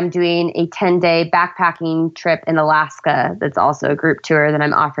 And then I'm doing a 10-day backpacking trip in Alaska. That's also a group tour that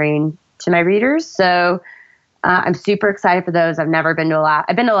I'm offering to my readers. So I'm super excited for those. I've never been to Alaska.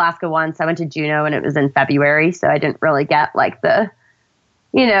 I've been to Alaska once. I went to Juneau and it was in February. So I didn't really get like the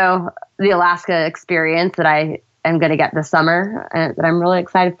Alaska experience that I am going to get this summer, that I'm really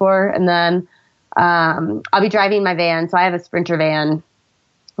excited for. And then I'll be driving my van. So I have a Sprinter van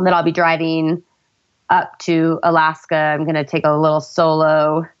that I'll be driving up to Alaska. I'm going to take a little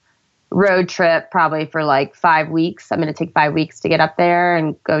solo road trip probably for like 5 weeks. I'm going to take 5 weeks to get up there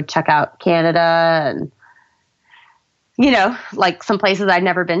and go check out Canada and like some places I'd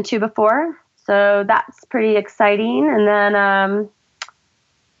never been to before. So that's pretty exciting. And then, I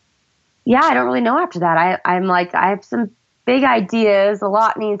don't really know after that. I'm like, I have some big ideas. A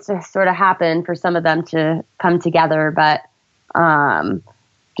lot needs to sort of happen for some of them to come together, but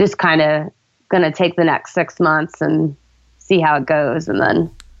just kind of going to take the next 6 months and see how it goes. And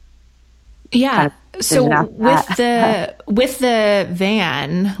then so with the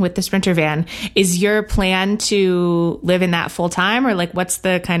van, with the Sprinter van, is your plan to live in that full time, or like what's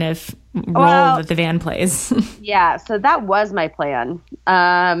the kind of role that the van plays? Yeah, so that was my plan.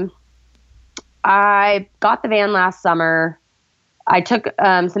 I got the van last summer. I took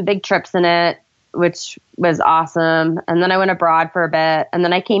some big trips in it, which was awesome. And then I went abroad for a bit, and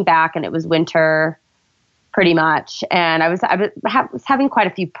then I came back and it was winter pretty much. And I was having quite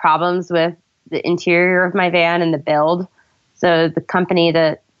a few problems with the interior of my van and the build. So the company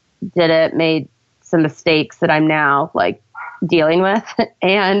that did it made some mistakes that I'm now like dealing with.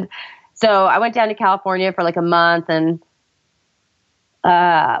 And so I went down to California for like a month and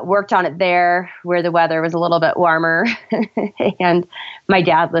worked on it there where the weather was a little bit warmer. And my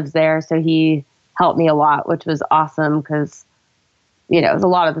dad lives there, so he helped me a lot, which was awesome because, it was a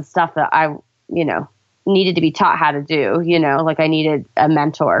lot of the stuff that I, needed to be taught how to do, like I needed a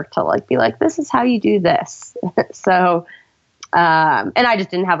mentor to like be like, this is how you do this. So, and I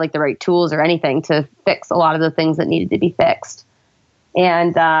just didn't have like the right tools or anything to fix a lot of the things that needed to be fixed.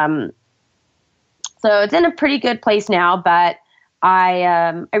 And so it's in a pretty good place now, but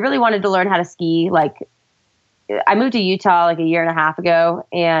I really wanted to learn how to ski. Like I moved to Utah like a year and a half ago,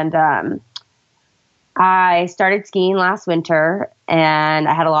 and I started skiing last winter, and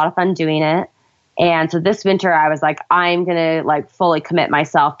I had a lot of fun doing it. And so this winter I was like, I'm going to like fully commit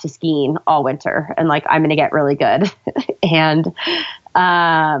myself to skiing all winter, and like, I'm going to get really good. And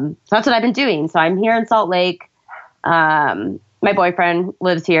so that's what I've been doing. So I'm here in Salt Lake. My boyfriend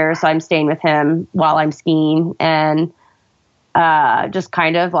lives here, so I'm staying with him while I'm skiing, and just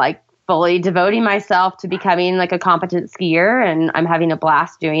kind of like fully devoting myself to becoming like a competent skier. And I'm having a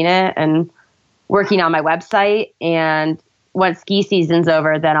blast doing it and working on my website. And once ski season's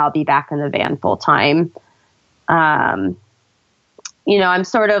over, then I'll be back in the van full time. I'm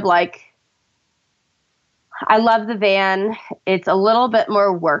sort of like, I love the van. It's a little bit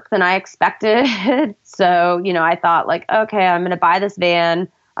more work than I expected. So, I thought like, okay, I'm going to buy this van.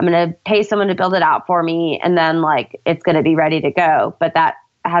 I'm going to pay someone to build it out for me, and then like it's going to be ready to go. But that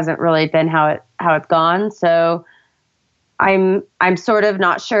hasn't really been how it's gone. So I'm sort of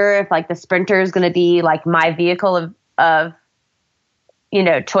not sure if like the Sprinter is going to be like my vehicle of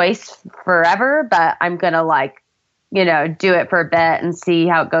choice forever, but I'm going to like, do it for a bit and see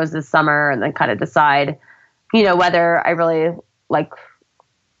how it goes this summer, and then kind of decide, whether I really like,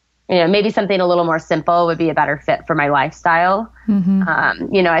 maybe something a little more simple would be a better fit for my lifestyle. Mm-hmm.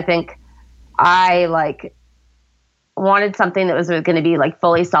 I think I like wanted something that was going to be like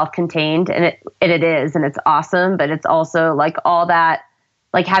fully self-contained, and it is, and it's awesome, but it's also like all that,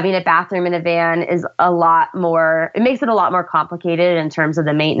 like having a bathroom in a van is a lot more, it makes it a lot more complicated in terms of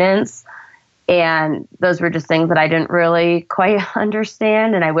the maintenance. And those were just things that I didn't really quite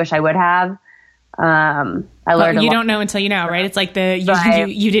understand, and I wish I would have. I learned you don't know until you know, right? It's like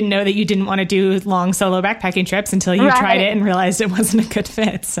you didn't know that you didn't want to do long solo backpacking trips until you tried it and realized it wasn't a good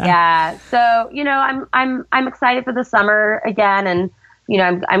fit. So. Yeah. So, I'm excited for the summer again. And,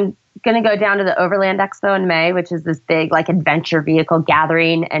 I'm going to go down to the Overland Expo in May, which is this big like adventure vehicle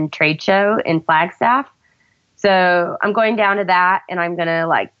gathering and trade show in Flagstaff. So I'm going down to that, and I'm going to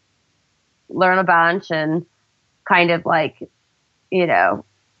like learn a bunch and kind of like,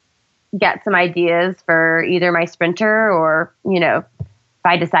 get some ideas for either my Sprinter or, if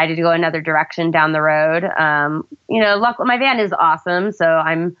I decided to go another direction down the road. My van is awesome. So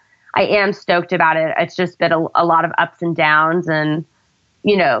I am stoked about it. It's just been a lot of ups and downs, and,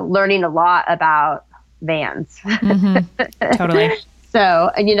 learning a lot about vans. Mm-hmm. Totally.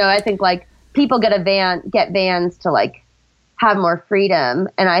 So, and, I think like people get vans to like have more freedom.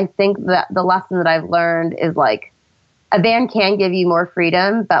 And I think that the lesson that I've learned is like, a van can give you more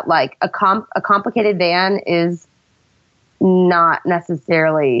freedom, but like a complicated van is not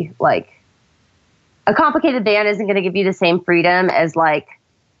necessarily like, a complicated van isn't going to give you the same freedom as like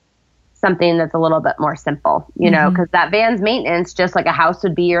something that's a little bit more simple, because that van's maintenance, just like a house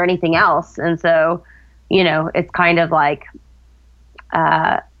would be or anything else. And so, it's kind of like,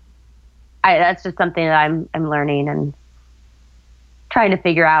 that's just something that I'm learning and trying to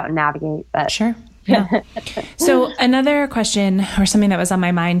figure out and navigate. But sure. Yeah. So another question, or something that was on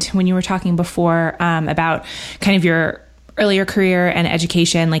my mind when you were talking before, about kind of your earlier career and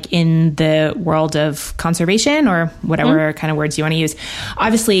education, like in the world of conservation or whatever kind of words you want to use.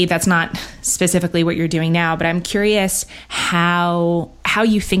 Obviously, that's not specifically what you're doing now, but I'm curious how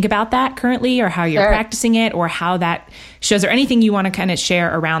you think about that currently, or how you're practicing it, or how that shows, or anything you want to kind of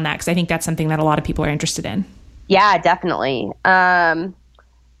share around that, because I think that's something that a lot of people are interested in. Yeah, definitely.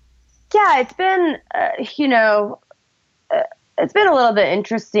 It's been, it's been a little bit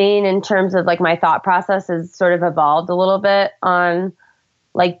interesting in terms of like my thought process has sort of evolved a little bit on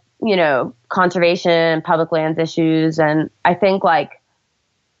like, conservation, public lands issues. And I think like,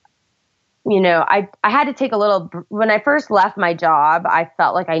 I had to take when I first left my job, I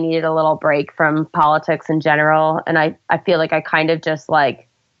felt like I needed a little break from politics in general. And I feel like I kind of just like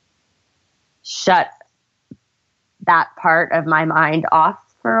shut that part of my mind off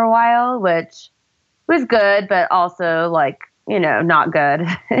for a while, which was good, but also like, not good.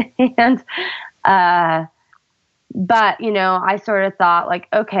 And, but, I sort of thought like,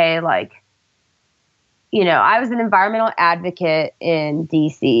 okay, like, I was an environmental advocate in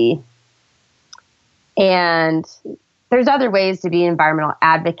DC, and there's other ways to be an environmental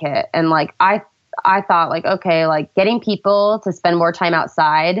advocate. And like, I thought like, okay, like getting people to spend more time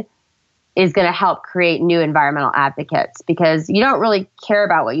outside is going to help create new environmental advocates, because you don't really care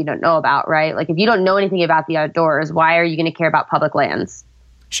about what you don't know about, right? Like if you don't know anything about the outdoors, why are you going to care about public lands?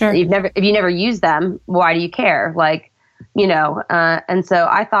 Sure. If you never use them, why do you care? Like, and so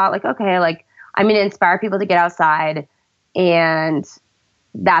I thought like, okay, like I'm going to inspire people to get outside, and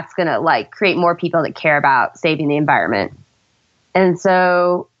that's going to like create more people that care about saving the environment. And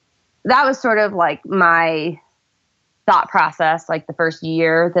so that was sort of like my thought process, like the first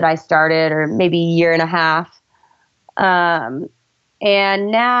year that I started, or maybe a year and a half. And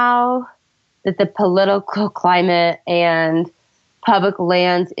now that the political climate and public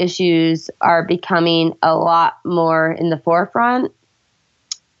lands issues are becoming a lot more in the forefront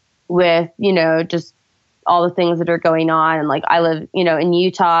with, just all the things that are going on. And like, I live, in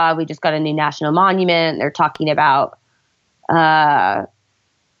Utah, we just got a new national monument. They're talking about,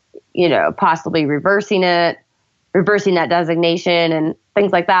 possibly reversing that designation and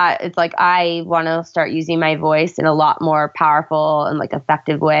things like that. It's like, I want to start using my voice in a lot more powerful and like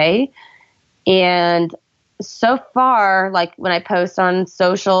effective way. And so far, like when I post on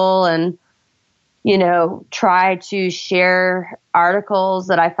social and, try to share articles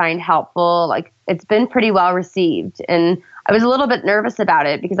that I find helpful, like it's been pretty well received. And I was a little bit nervous about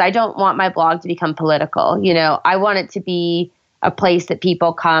it because I don't want my blog to become political. I want it to be a place that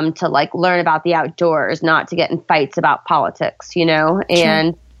people come to like learn about the outdoors, not to get in fights about politics,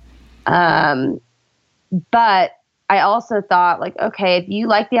 and, but I also thought like, okay, if you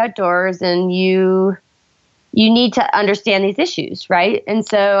like the outdoors and you need to understand these issues. Right. And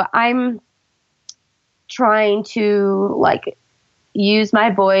so I'm trying to like use my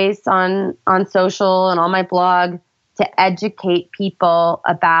voice on social and on my blog to educate people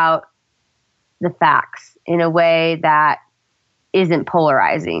about the facts in a way that isn't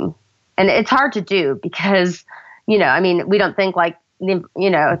polarizing. And it's hard to do because, we don't think like,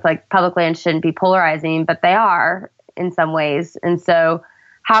 it's like public land shouldn't be polarizing, but they are in some ways. And so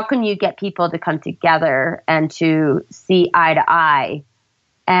how can you get people to come together and to see eye to eye?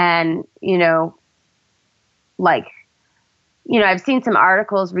 And, I've seen some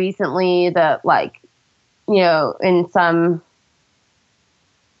articles recently that like, in some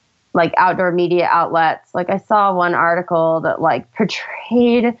like outdoor media outlets, like I saw one article that like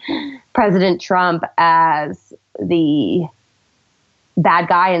portrayed President Trump as the bad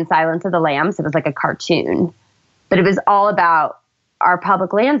guy in Silence of the Lambs. It was like a cartoon, but it was all about our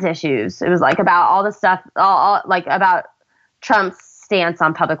public lands issues. It was like about all the stuff, all like about Trump's stance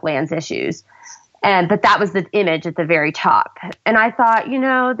on public lands issues. But that was the image at the very top. And I thought,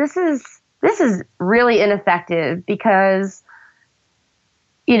 this is really ineffective because,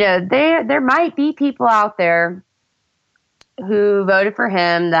 there might be people out there who voted for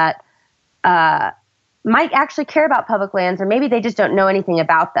him that might actually care about public lands, or maybe they just don't know anything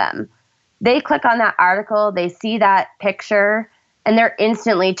about them. They click on that article, they see that picture, and they're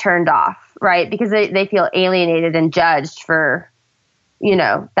instantly turned off, right? Because they feel alienated and judged for,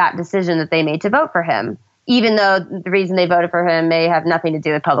 that decision that they made to vote for him, even though the reason they voted for him may have nothing to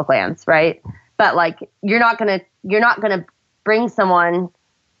do with public lands, right? But like, you're not gonna bring someone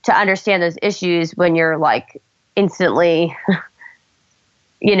to understand those issues when you're like instantly,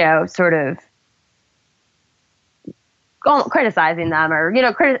 sort of criticizing them, or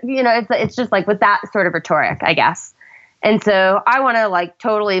it's just like with that sort of rhetoric, I guess. And so I want to like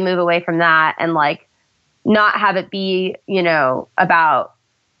totally move away from that and like not have it be, about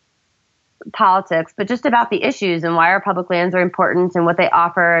politics, but just about the issues and why our public lands are important and what they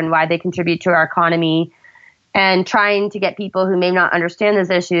offer and why they contribute to our economy, and trying to get people who may not understand those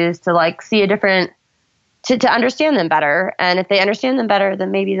issues to like see a different, to understand them better. And if they understand them better,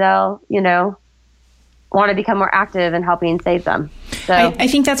 then maybe they'll, want to become more active in helping save them. So I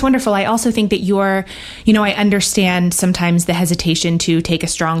think that's wonderful. I also think that I understand sometimes the hesitation to take a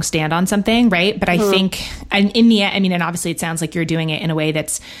strong stand on something, right? But I think, and in the end, and obviously it sounds like you're doing it in a way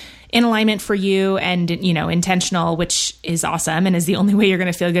that's in alignment for you and, intentional, which is awesome and is the only way you're going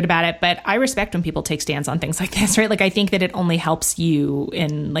to feel good about it. But I respect when people take stands on things like this, right? Like, I think that it only helps you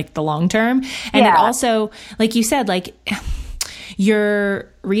in like the long term. And it also, like you said, like, your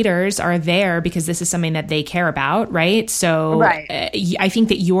readers are there because this is something that they care about, right? So I think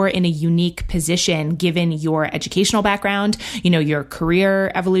that you're in a unique position given your educational background, your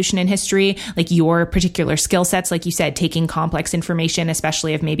career evolution in history, like your particular skill sets, like you said, taking complex information,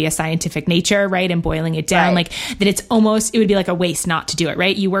 especially of maybe a scientific nature, right? And boiling it down, like that it would be like a waste not to do it,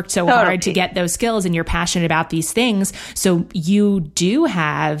 right? You worked so hard to get those skills and you're passionate about these things. So you do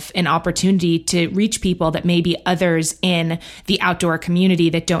have an opportunity to reach people that maybe others in the outdoor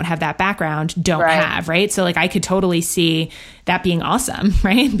community that don't have that background don't have, right? So like I could totally see that being awesome,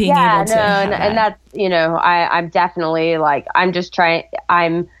 right? Being able to and that's, I'm definitely like, I'm definitely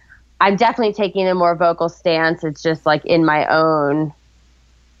taking a more vocal stance. It's just like in my own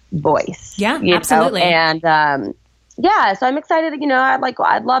voice. Yeah, absolutely. And so I'm excited,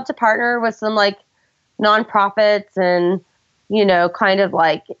 I'd love to partner with some like nonprofits and, kind of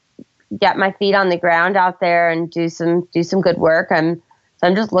like get my feet on the ground out there and do some good work.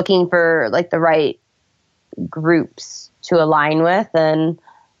 I'm just looking for like the right groups to align with. And,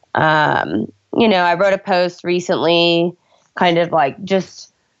 I wrote a post recently kind of like it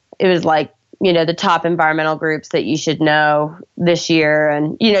was like, the top environmental groups that you should know this year.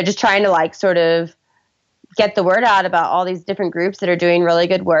 And, just trying to like sort of get the word out about all these different groups that are doing really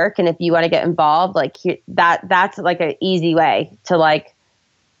good work. And if you want to get involved, like that's like an easy way to like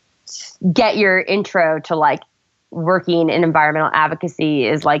get your intro to like working in environmental advocacy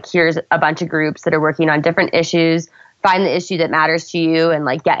is like, here's a bunch of groups that are working on different issues, find the issue that matters to you and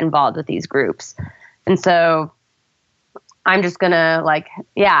like get involved with these groups. And so I'm just gonna like,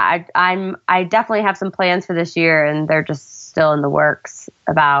 I definitely have some plans for this year and they're just still in the works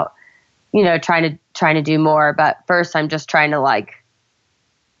about, trying to do more. But first I'm just trying to like,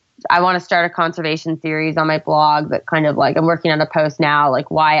 I want to start a conservation series on my blog that kind of like, I'm working on a post now, like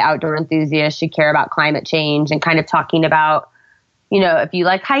why outdoor enthusiasts should care about climate change and kind of talking about, if you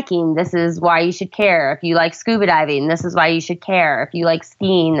like hiking, this is why you should care. If you like scuba diving, this is why you should care. If you like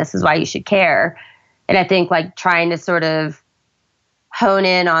skiing, this is why you should care. And I think like trying to sort of hone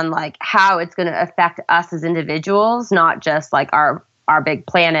in on like how it's going to affect us as individuals, not just like our big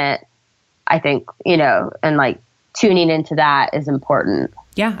planet, I think, and like tuning into that is important.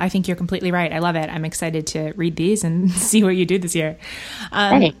 Yeah, I think you're completely right. I love it. I'm excited to read these and see what you do this year.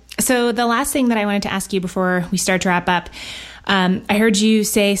 So the last thing that I wanted to ask you before we start to wrap up, I heard you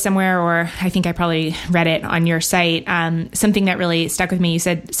say somewhere, or I think I probably read it on your site, something that really stuck with me. You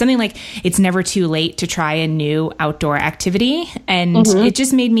said something like, it's never too late to try a new outdoor activity. And it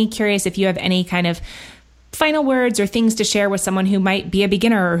just made me curious if you have any kind of final words or things to share with someone who might be a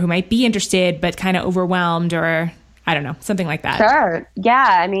beginner or who might be interested, but kind of overwhelmed, or I don't know, something like that. Sure.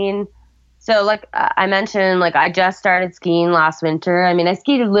 Yeah. I mean, so like I mentioned, like I just started skiing last winter. I mean, I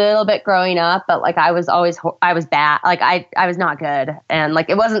skied a little bit growing up, but like I was bad. Like I was not good. And like,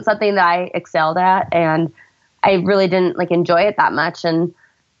 it wasn't something that I excelled at. And I really didn't like enjoy it that much. And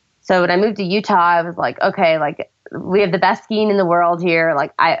so when I moved to Utah, I was like, okay, like we have the best skiing in the world here.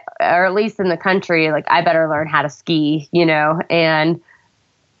 Like or at least in the country, like I better learn how to ski,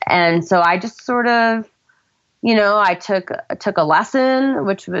 and so I just sort of, I took a lesson,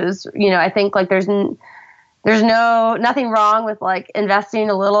 which was, I think like there's nothing wrong with like investing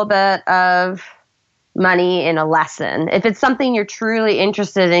a little bit of money in a lesson. If it's something you're truly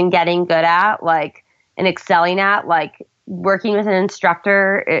interested in getting good at, like, and excelling at, like working with an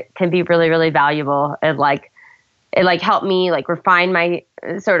instructor, it can be really, really valuable. It helped me like refine my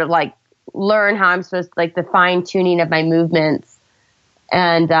sort of like learn how I'm supposed to like the fine tuning of my movements.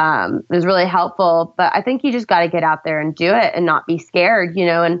 And it was really helpful. But I think you just got to get out there and do it and not be scared,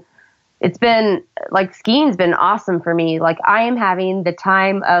 and it's been like skiing's been awesome for me. Like I am having the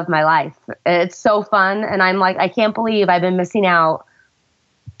time of my life. It's so fun. And I'm like, I can't believe I've been missing out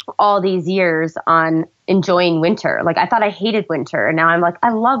all these years on enjoying winter. Like I thought I hated winter. And now I'm like,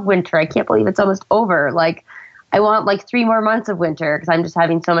 I love winter. I can't believe it's almost over. Like I want like 3 more months of winter because I'm just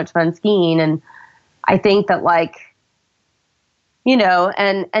having so much fun skiing. And I think that like,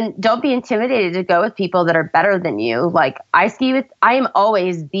 and don't be intimidated to go with people that are better than you. Like I am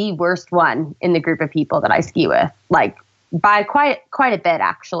always the worst one in the group of people that I ski with, like by quite a bit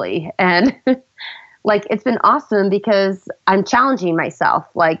actually. And like, it's been awesome because I'm challenging myself.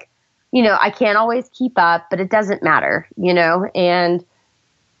 Like, I can't always keep up, but it doesn't matter, and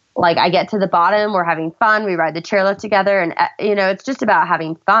like I get to the bottom, we're having fun. We ride the chairlift together and, it's just about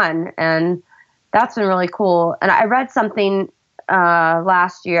having fun. And that's been really cool. And I read something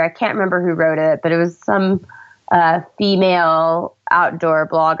last year. I can't remember who wrote it, but it was some female outdoor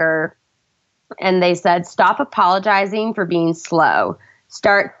blogger. And they said, stop apologizing for being slow.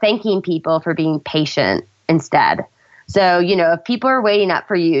 Start thanking people for being patient instead. So, if people are waiting up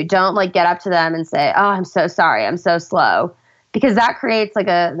for you, don't like get up to them and say, oh, I'm so sorry, I'm so slow. Because that creates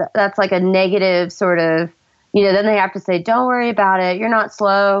that's like a negative sort of, then they have to say, don't worry about it, you're not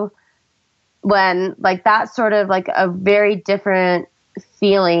slow. When like that's sort of like a very different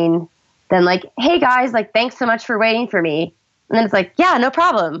feeling than like, hey guys, like thanks so much for waiting for me. And then it's like, yeah, no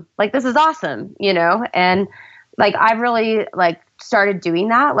problem. Like this is awesome, and like I've really like started doing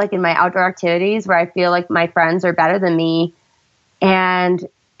that like in my outdoor activities where I feel like my friends are better than me. And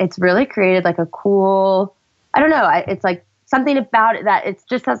it's really created like a cool, I don't know, it's like something about it that it's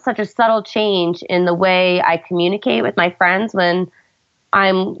just has such a subtle change in the way I communicate with my friends when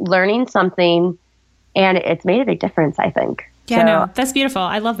I'm learning something, and it's made a big difference, I think. Yeah, so, no, that's beautiful.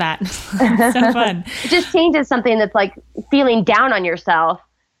 I love that. So fun. It just changes something that's like feeling down on yourself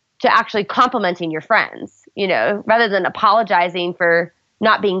to actually complimenting your friends, rather than apologizing for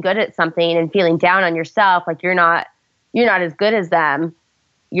not being good at something and feeling down on yourself. Like you're not as good as them.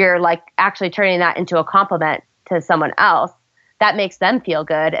 You're like actually turning that into a compliment to someone else. That makes them feel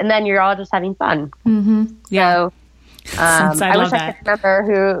good. And then you're all just having fun. Mm-hmm. Yeah. So, I wish I could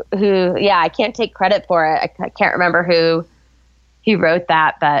remember who, I can't take credit for it. I can't remember who wrote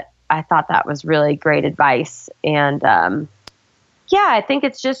that, but I thought that was really great advice. And, I think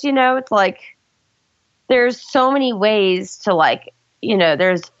it's just, it's like, there's so many ways to like,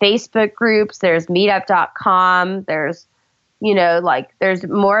 there's Facebook groups, there's meetup.com, there's, like there's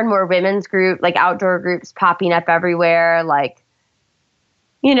more and more women's group, like outdoor groups popping up everywhere. Like,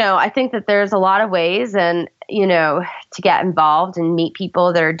 I think that there's a lot of ways and, to get involved and meet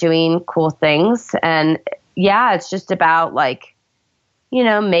people that are doing cool things. And it's just about like,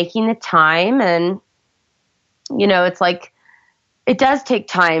 making the time and, it's like, it does take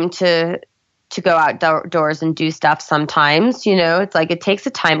time to go outdoors and do stuff sometimes, it's like, it takes a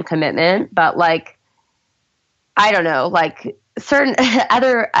time commitment, but like, I don't know, like certain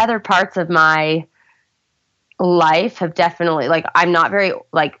other parts of my life have definitely like, I'm not very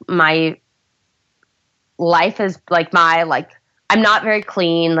like my life is like I'm not very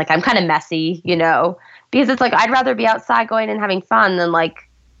clean. Like I'm kind of messy, because it's like, I'd rather be outside going and having fun than like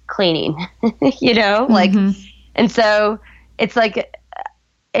cleaning, like, and so it's like,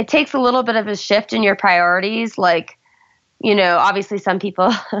 it takes a little bit of a shift in your priorities. Like, obviously some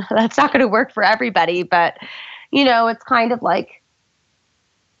people that's not going to work for everybody, but it's kind of like,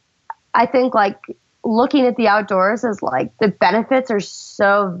 I think like looking at the outdoors is like the benefits are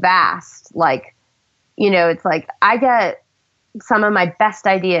so vast. Like, it's like I get some of my best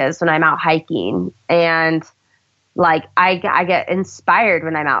ideas when I'm out hiking, and like I get inspired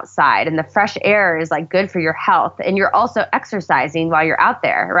when I'm outside, and the fresh air is like good for your health, and you're also exercising while you're out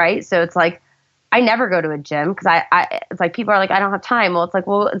there, right? So it's like I never go to a gym because it's like people are like, I don't have time. Well, it's like,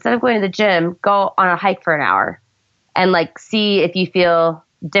 well, instead of going to the gym, go on a hike for an hour and like see if you feel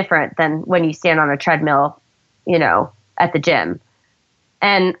different than when you stand on a treadmill, at the gym.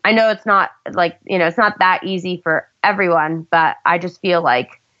 And I know it's not like, it's not that easy for everyone, but I just feel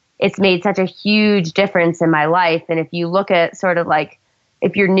like it's made such a huge difference in my life. And if you look at sort of like,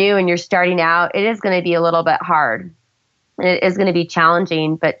 if you're new and you're starting out, it is going to be a little bit hard. It is going to be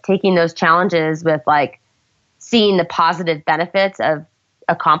challenging, but taking those challenges with like seeing the positive benefits of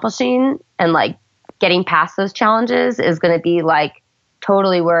accomplishing and like getting past those challenges is going to be like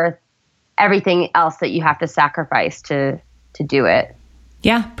totally worth everything else that you have to sacrifice to do it.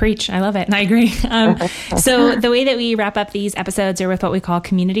 Yeah, preach. I love it. And I agree. So the way that we wrap up these episodes are with what we call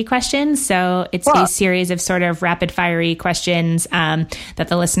community questions. So it's a series of sort of rapid fiery questions that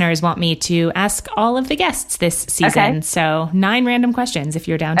the listeners want me to ask all of the guests this season. Okay. So 9 random questions if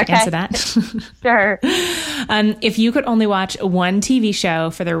you're down to answer that. Sure. If you could only watch one TV show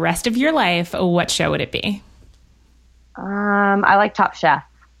for the rest of your life, what show would it be? I like Top Chef.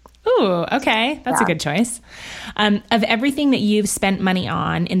 Ooh, okay. That's a good choice. Of everything that you've spent money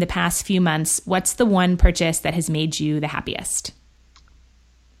on in the past few months, what's the one purchase that has made you the happiest?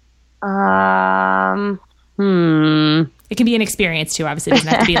 It can be an experience too. Obviously, it doesn't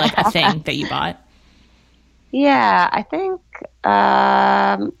have to be like a thing that you bought. Yeah, I think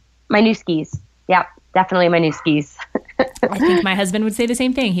my new skis. Yep, definitely my new skis. I think my husband would say the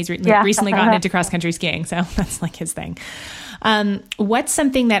same thing. He's recently gotten into cross-country skiing, so that's like his thing. What's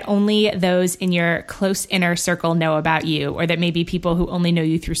something that only those in your close inner circle know about you, or that maybe people who only know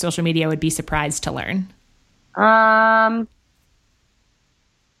you through social media would be surprised to learn?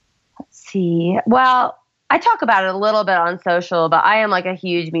 Let's see. Well, I talk about it a little bit on social, but I am like a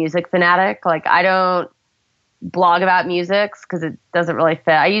huge music fanatic. Like I don't blog about music because it doesn't really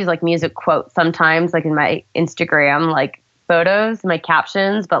fit. I use like music quotes sometimes, like in my Instagram, like photos, my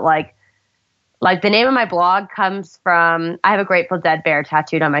captions, but like the name of my blog comes from, I have a Grateful Dead bear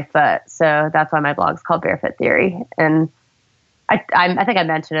tattooed on my foot. So that's why my blog's called Barefoot Theory. And I think I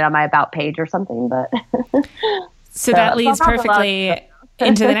mentioned it on my About page or something, but. So that leads perfectly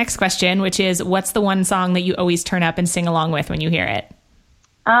into the next question, which is, what's the one song that you always turn up and sing along with when you hear it?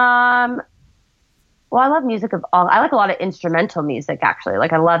 Well, I love music I like a lot of instrumental music, actually.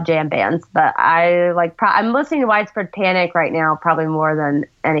 Like I love jam bands, but I like, I'm listening to Widespread Panic right now, probably more than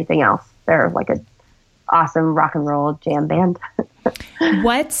anything else. They're like an awesome rock and roll jam band.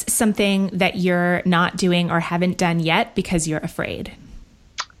 What's something that you're not doing or haven't done yet because you're afraid?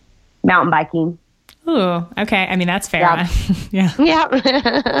 Mountain biking. Ooh, okay. I mean, that's fair. Yeah.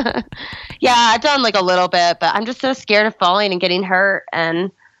 Yeah. Yeah, I've done like a little bit, but I'm just so scared of falling and getting hurt.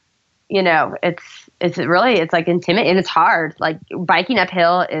 And, you know, it's like intimidating and it's hard. Like biking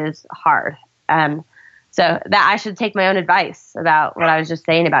uphill is hard. So that I should take my own advice about what I was just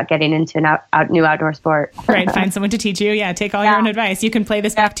saying about getting into an new outdoor sport. Right. Find someone to teach you. Yeah. Take all your own advice. You can play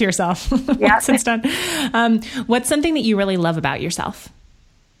this back to yourself once it's done. What's something that you really love about yourself?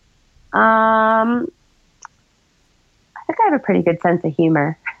 I think I have a pretty good sense of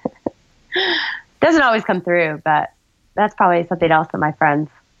humor. Doesn't always come through, but that's probably something else that my friends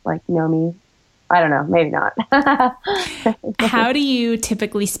like know me. I don't know, maybe not. How do you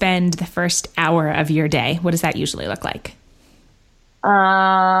typically spend the first hour of your day? What does that usually look like?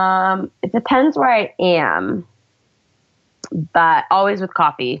 It depends where I am, but always with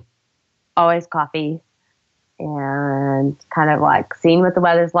coffee. Always coffee. And kind of like seeing what the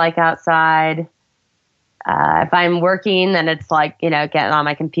weather's like outside. If I'm working, then it's like, you know, getting on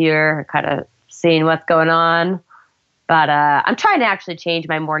my computer, kind of seeing what's going on. But I'm trying to actually change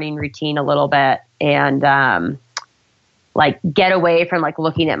my morning routine a little bit and like get away from like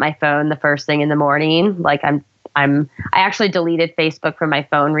looking at my phone the first thing in the morning. Like I actually deleted Facebook from my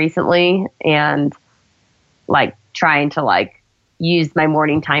phone recently and like trying to like use my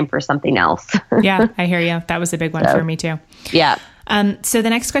morning time for something else. Yeah, I hear you. That was a big one for me too. Yeah. So the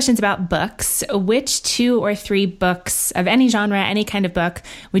next question is about books. Which 2 or 3 books of any genre, any kind of book,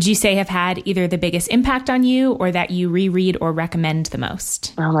 would you say have had either the biggest impact on you or that you reread or recommend the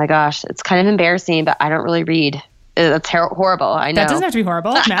most? Oh my gosh, it's kind of embarrassing, but I don't really read. It's horrible. I know. That doesn't have to be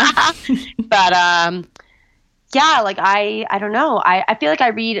horrible. No. But yeah, like I don't know. I feel like I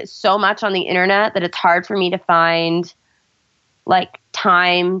read so much on the internet that it's hard for me to find like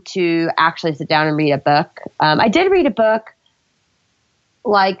time to actually sit down and read a book. I did read a book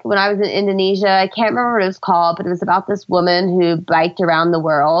like when I was in Indonesia. I can't remember what it was called, but it was about this woman who biked around the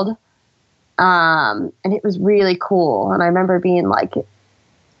world. And it was really cool. And I remember being like,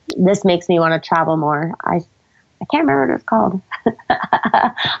 this makes me want to travel more. I can't remember what it was called.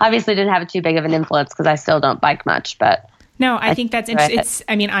 Obviously didn't have too big of an influence because I still don't bike much, but no, I think that's interesting.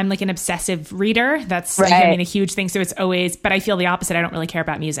 I mean, I'm like an obsessive reader. That's, I mean, a huge thing. So it's always, but I feel the opposite. I don't really care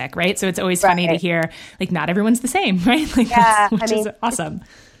about music, right? So it's always funny to hear, like, not everyone's the same, right? Like, which is awesome.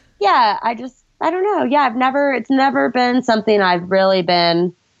 Yeah, I don't know. Yeah, it's never been something I've really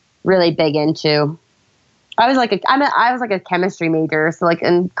been really big into. I was like a chemistry major. So like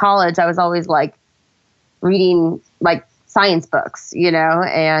in college, I was always like reading like science books, you know?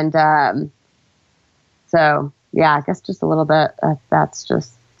 And so yeah, I guess just a little bit. That's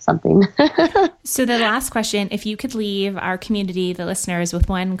just something. So the last question, if you could leave our community, the listeners, with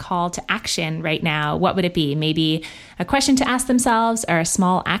one call to action right now, what would it be? Maybe a question to ask themselves or a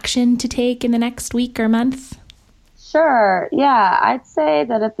small action to take in the next week or month? Sure. Yeah. I'd say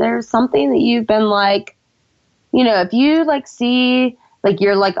that if there's something that you've been like, you know, if you like see, like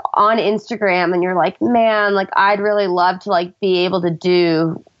you're like on Instagram and you're like, man, like I'd really love to like be able to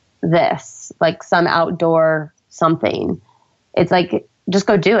do this, like some outdoor something. It's like, just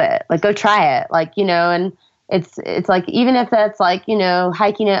go do it. Like, go try it. Like, you know, and it's like, even if that's like, you know,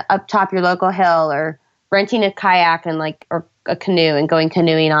 hiking it up top your local hill or renting a kayak and like, or a canoe and going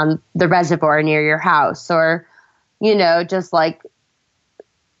canoeing on the reservoir near your house, or, you know, just like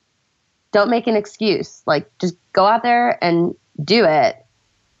don't make an excuse. Like, just go out there and do it.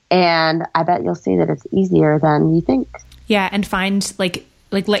 And I bet you'll see that it's easier than you think. Yeah. And find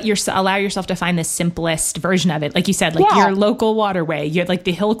allow yourself to find the simplest version of it. Like you said, like your local waterway, you're like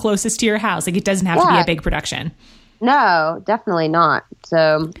the hill closest to your house. Like, it doesn't have to be a big production. No, definitely not.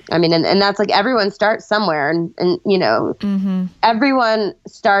 So, I mean, and that's like everyone starts somewhere and you know, everyone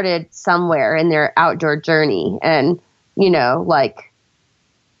started somewhere in their outdoor journey. And, you know, like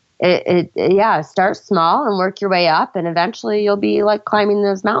start small and work your way up. And eventually you'll be like climbing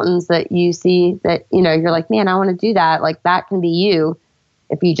those mountains that you see that, you know, you're like, man, I want to do that. Like, that can be you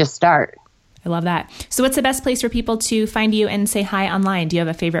if you just start. I love that. So what's the best place for people to find you and say hi online? Do you have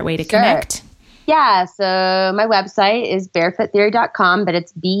a favorite way to connect? Yeah, so my website is barefoottheory.com, but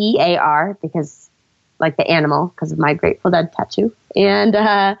it's BEAR because, like the animal, because of my Grateful Dead tattoo. And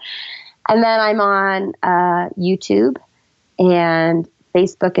then I'm on YouTube, and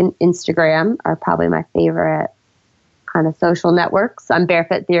Facebook and Instagram are probably my favorite kind of social networks. I'm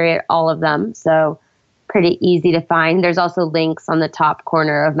Barefoot Theory at all of them, so pretty easy to find. There's also links on the top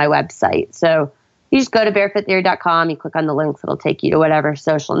corner of my website. So you just go to barefoottheory.com, you click on the links, it'll take you to whatever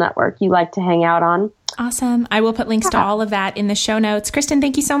social network you like to hang out on. Awesome. I will put links to all of that in the show notes. Kristen,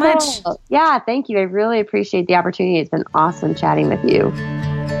 thank you so much. Cool. Yeah, thank you. I really appreciate the opportunity. It's been awesome chatting with you.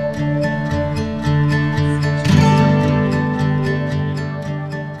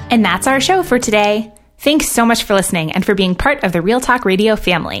 And that's our show for today. Thanks so much for listening and for being part of the Real Talk Radio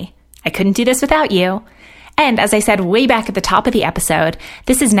family. I couldn't do this without you. And as I said way back at the top of the episode,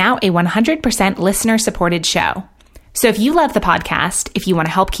 this is now a 100% listener-supported show. So if you love the podcast, if you want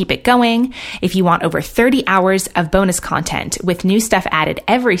to help keep it going, if you want over 30 hours of bonus content with new stuff added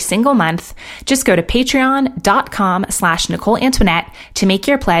every single month, just go to patreon.com/Nicole Antoinette to make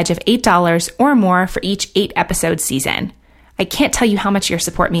your pledge of $8 or more for each 8-episode season. I can't tell you how much your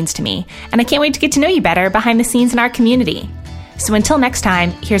support means to me, and I can't wait to get to know you better behind the scenes in our community. So until next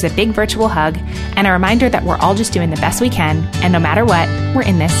time, here's a big virtual hug and a reminder that we're all just doing the best we can, and no matter what, we're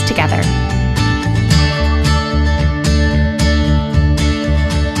in this together.